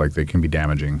said, it's like they can be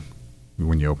damaging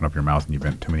when you open up your mouth and you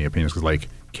vent too many opinions. Because like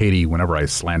Katie, whenever I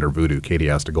slander voodoo, Katie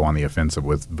has to go on the offensive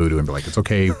with voodoo and be like, "It's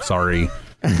okay, sorry."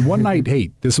 One night,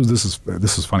 hey, this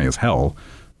is funny as hell.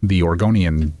 The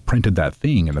Oregonian printed that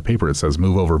thing in the paper. It says,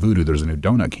 "Move over voodoo. There's a new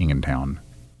donut king in town."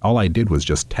 All I did was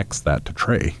just text that to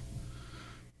Trey,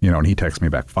 and he texts me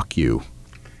back, "Fuck you."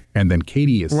 And then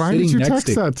Katie is Why sitting did you next text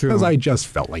to that to him? because I just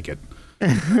felt like it.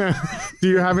 Do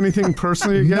you have anything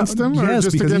personally against him? Or Yes,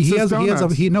 just because against he his donuts?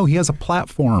 has a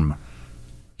platform.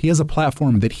 He has a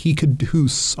platform that he could do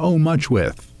so much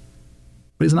with,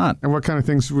 but he's not. And what kind of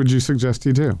things would you suggest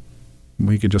he do?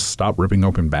 We could just stop ripping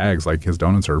open bags. Like his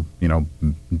donuts are,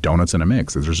 donuts in a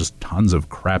mix. There's just tons of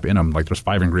crap in them. Like there's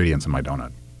 5 ingredients in my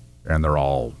donut, and they're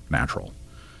all natural.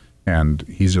 And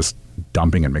he's just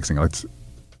dumping and mixing. It's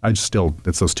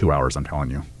those 2 hours. I'm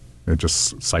telling you, it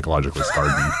just psychologically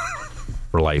scarred me.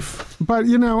 for life. But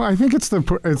I think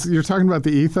you're talking about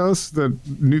the ethos that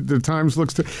the Times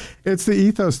looks to. It's the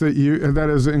ethos that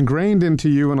is ingrained into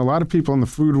you and a lot of people in the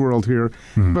food world here,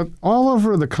 but all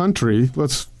over the country.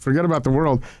 Let's forget about the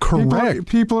world. Correct.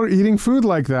 People are eating food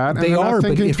like that. And They not are, but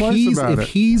thinking twice about it.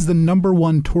 he's the number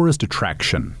one tourist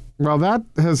attraction, well, that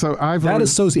has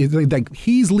like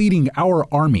he's leading our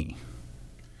army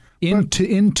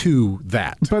into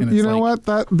that. But you know what?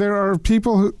 That there are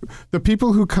people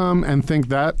who come and think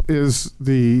that is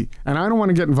and I don't want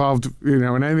to get involved, in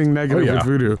anything negative with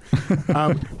voodoo.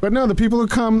 But no, the people who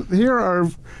come here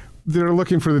they're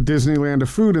looking for the Disneyland of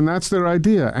food, and that's their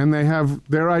idea. And they have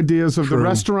their ideas of the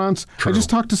restaurants. True. I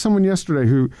just talked to someone yesterday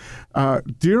who,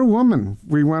 dear woman,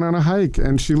 we went on a hike,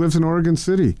 and she lives in Oregon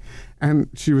City. And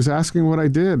she was asking what I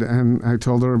did, and I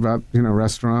told her about,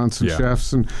 restaurants and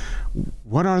chefs, and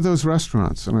what are those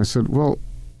restaurants? And I said, well,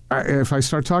 if I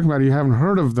start talking about it, you haven't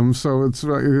heard of them, so it's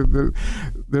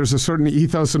there's a certain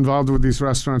ethos involved with these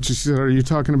restaurants. She said, are you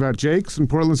talking about Jake's and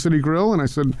Portland City Grill? And I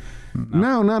said,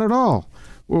 no, not at all.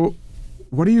 Well,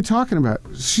 what are you talking about?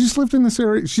 She's lived in this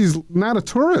area. She's not a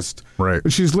tourist, right?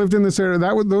 But she's lived in this area.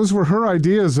 Those were her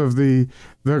ideas of the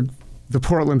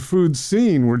Portland food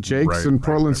scene, were Jake's and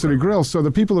Portland City Grill. So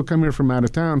the people who come here from out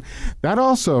of town, that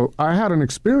also, I had an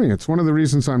experience. One of the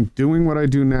reasons I'm doing what I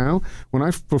do now,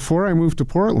 before I moved to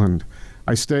Portland,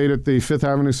 I stayed at the Fifth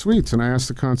Avenue Suites, and I asked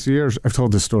the concierge. I've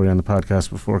told this story on the podcast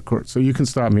before, Court, so you can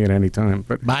stop me at any time.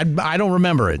 But I don't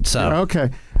remember it. So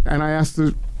okay, and I asked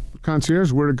the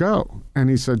concierge where to go, and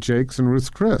he said Jake's and Ruth's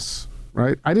Chris.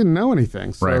 Right, I didn't know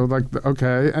anything, so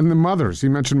okay, and the mothers. He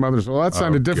mentioned mothers. Well, that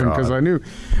sounded different because I knew.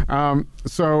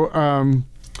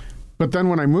 But then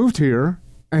when I moved here,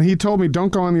 and he told me,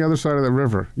 don't go on the other side of the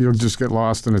river. You'll just get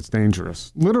lost and it's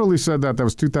dangerous. Literally said that. That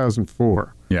was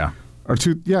 2004. Yeah.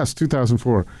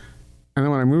 2004. And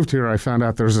then when I moved here, I found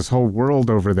out there's this whole world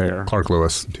over there. Clark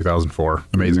Lewis, 2004.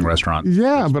 Amazing restaurant.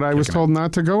 Yeah, but I was told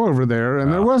not to go over there.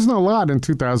 And there wasn't a lot in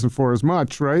 2004 as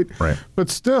much, right? Right. But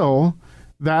still,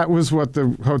 that was what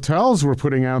the hotels were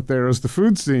putting out there as the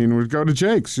food scene. Would go to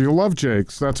Jake's. You'll love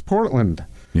Jake's. That's Portland.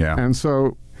 Yeah. And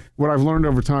so what I've learned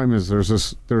over time is there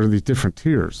are these different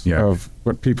tiers of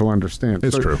what people understand.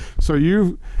 It's true. So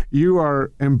you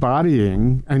are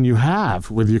embodying, and you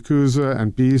have with Yakuza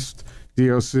and Beast,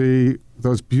 DOC,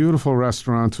 those beautiful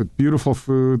restaurants with beautiful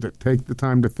food that take the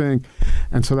time to think.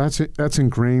 And so that's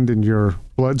ingrained in your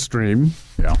bloodstream.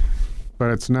 Yeah.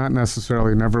 But it's not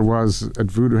necessarily, never was at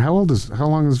Voodoo. How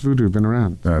long has Voodoo been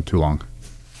around? Too long.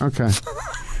 Okay.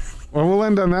 Well, we'll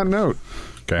end on that note.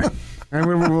 Okay. And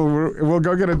we'll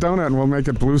go get a donut and we'll make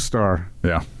it Blue Star.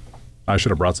 Yeah. I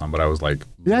should have brought some, but I was like...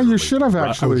 Yeah, you should have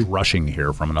actually. I was rushing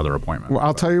here from another appointment. Well,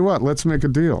 I'll tell you what. Let's make a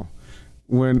deal.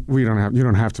 You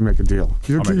don't have to make a deal.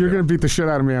 You're going to beat the shit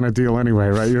out of me on a deal anyway,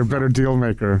 right? You're a better deal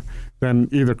maker than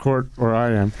either Court or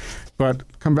I am.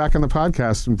 But come back on the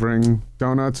podcast and bring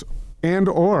donuts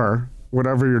or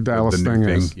whatever your Dallas thing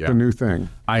is, the new thing.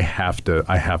 I have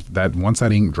that. Once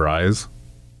that ink dries,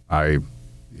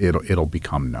 it'll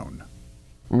become known.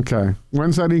 Okay.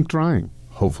 When's that ink drying?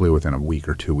 Hopefully within a week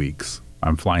or 2 weeks.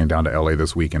 I'm flying down to LA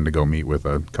this weekend to go meet with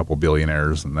a couple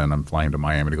billionaires, and then I'm flying to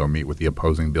Miami to go meet with the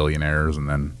opposing billionaires, and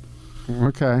then...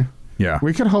 Okay. Yeah.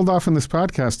 We could hold off on this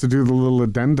podcast to do the little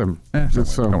addendum.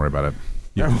 Don't worry about it.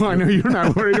 Yeah. Well, I know you're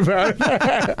not worried about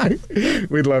it.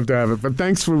 We'd love to have it. But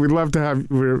we'd love to have,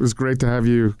 it was great to have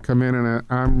you come in,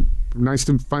 and nice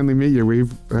to finally meet you.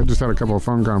 I've just had a couple of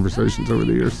phone conversations over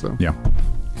the years, so. Yeah.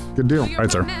 Good deal. All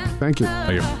right, sir. Thank you.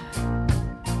 Thank you.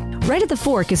 Right at the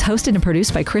Fork is hosted and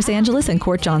produced by Chris Angeles and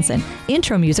Court Johnson.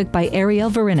 Intro music by Ariel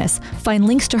Verinis. Find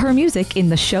links to her music in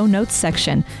the show notes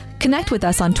section. Connect with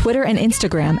us on Twitter and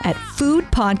Instagram at Food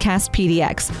Podcast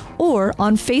PDX or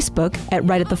on Facebook at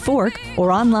Right at the Fork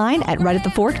or online at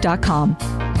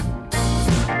rightatthefork.com.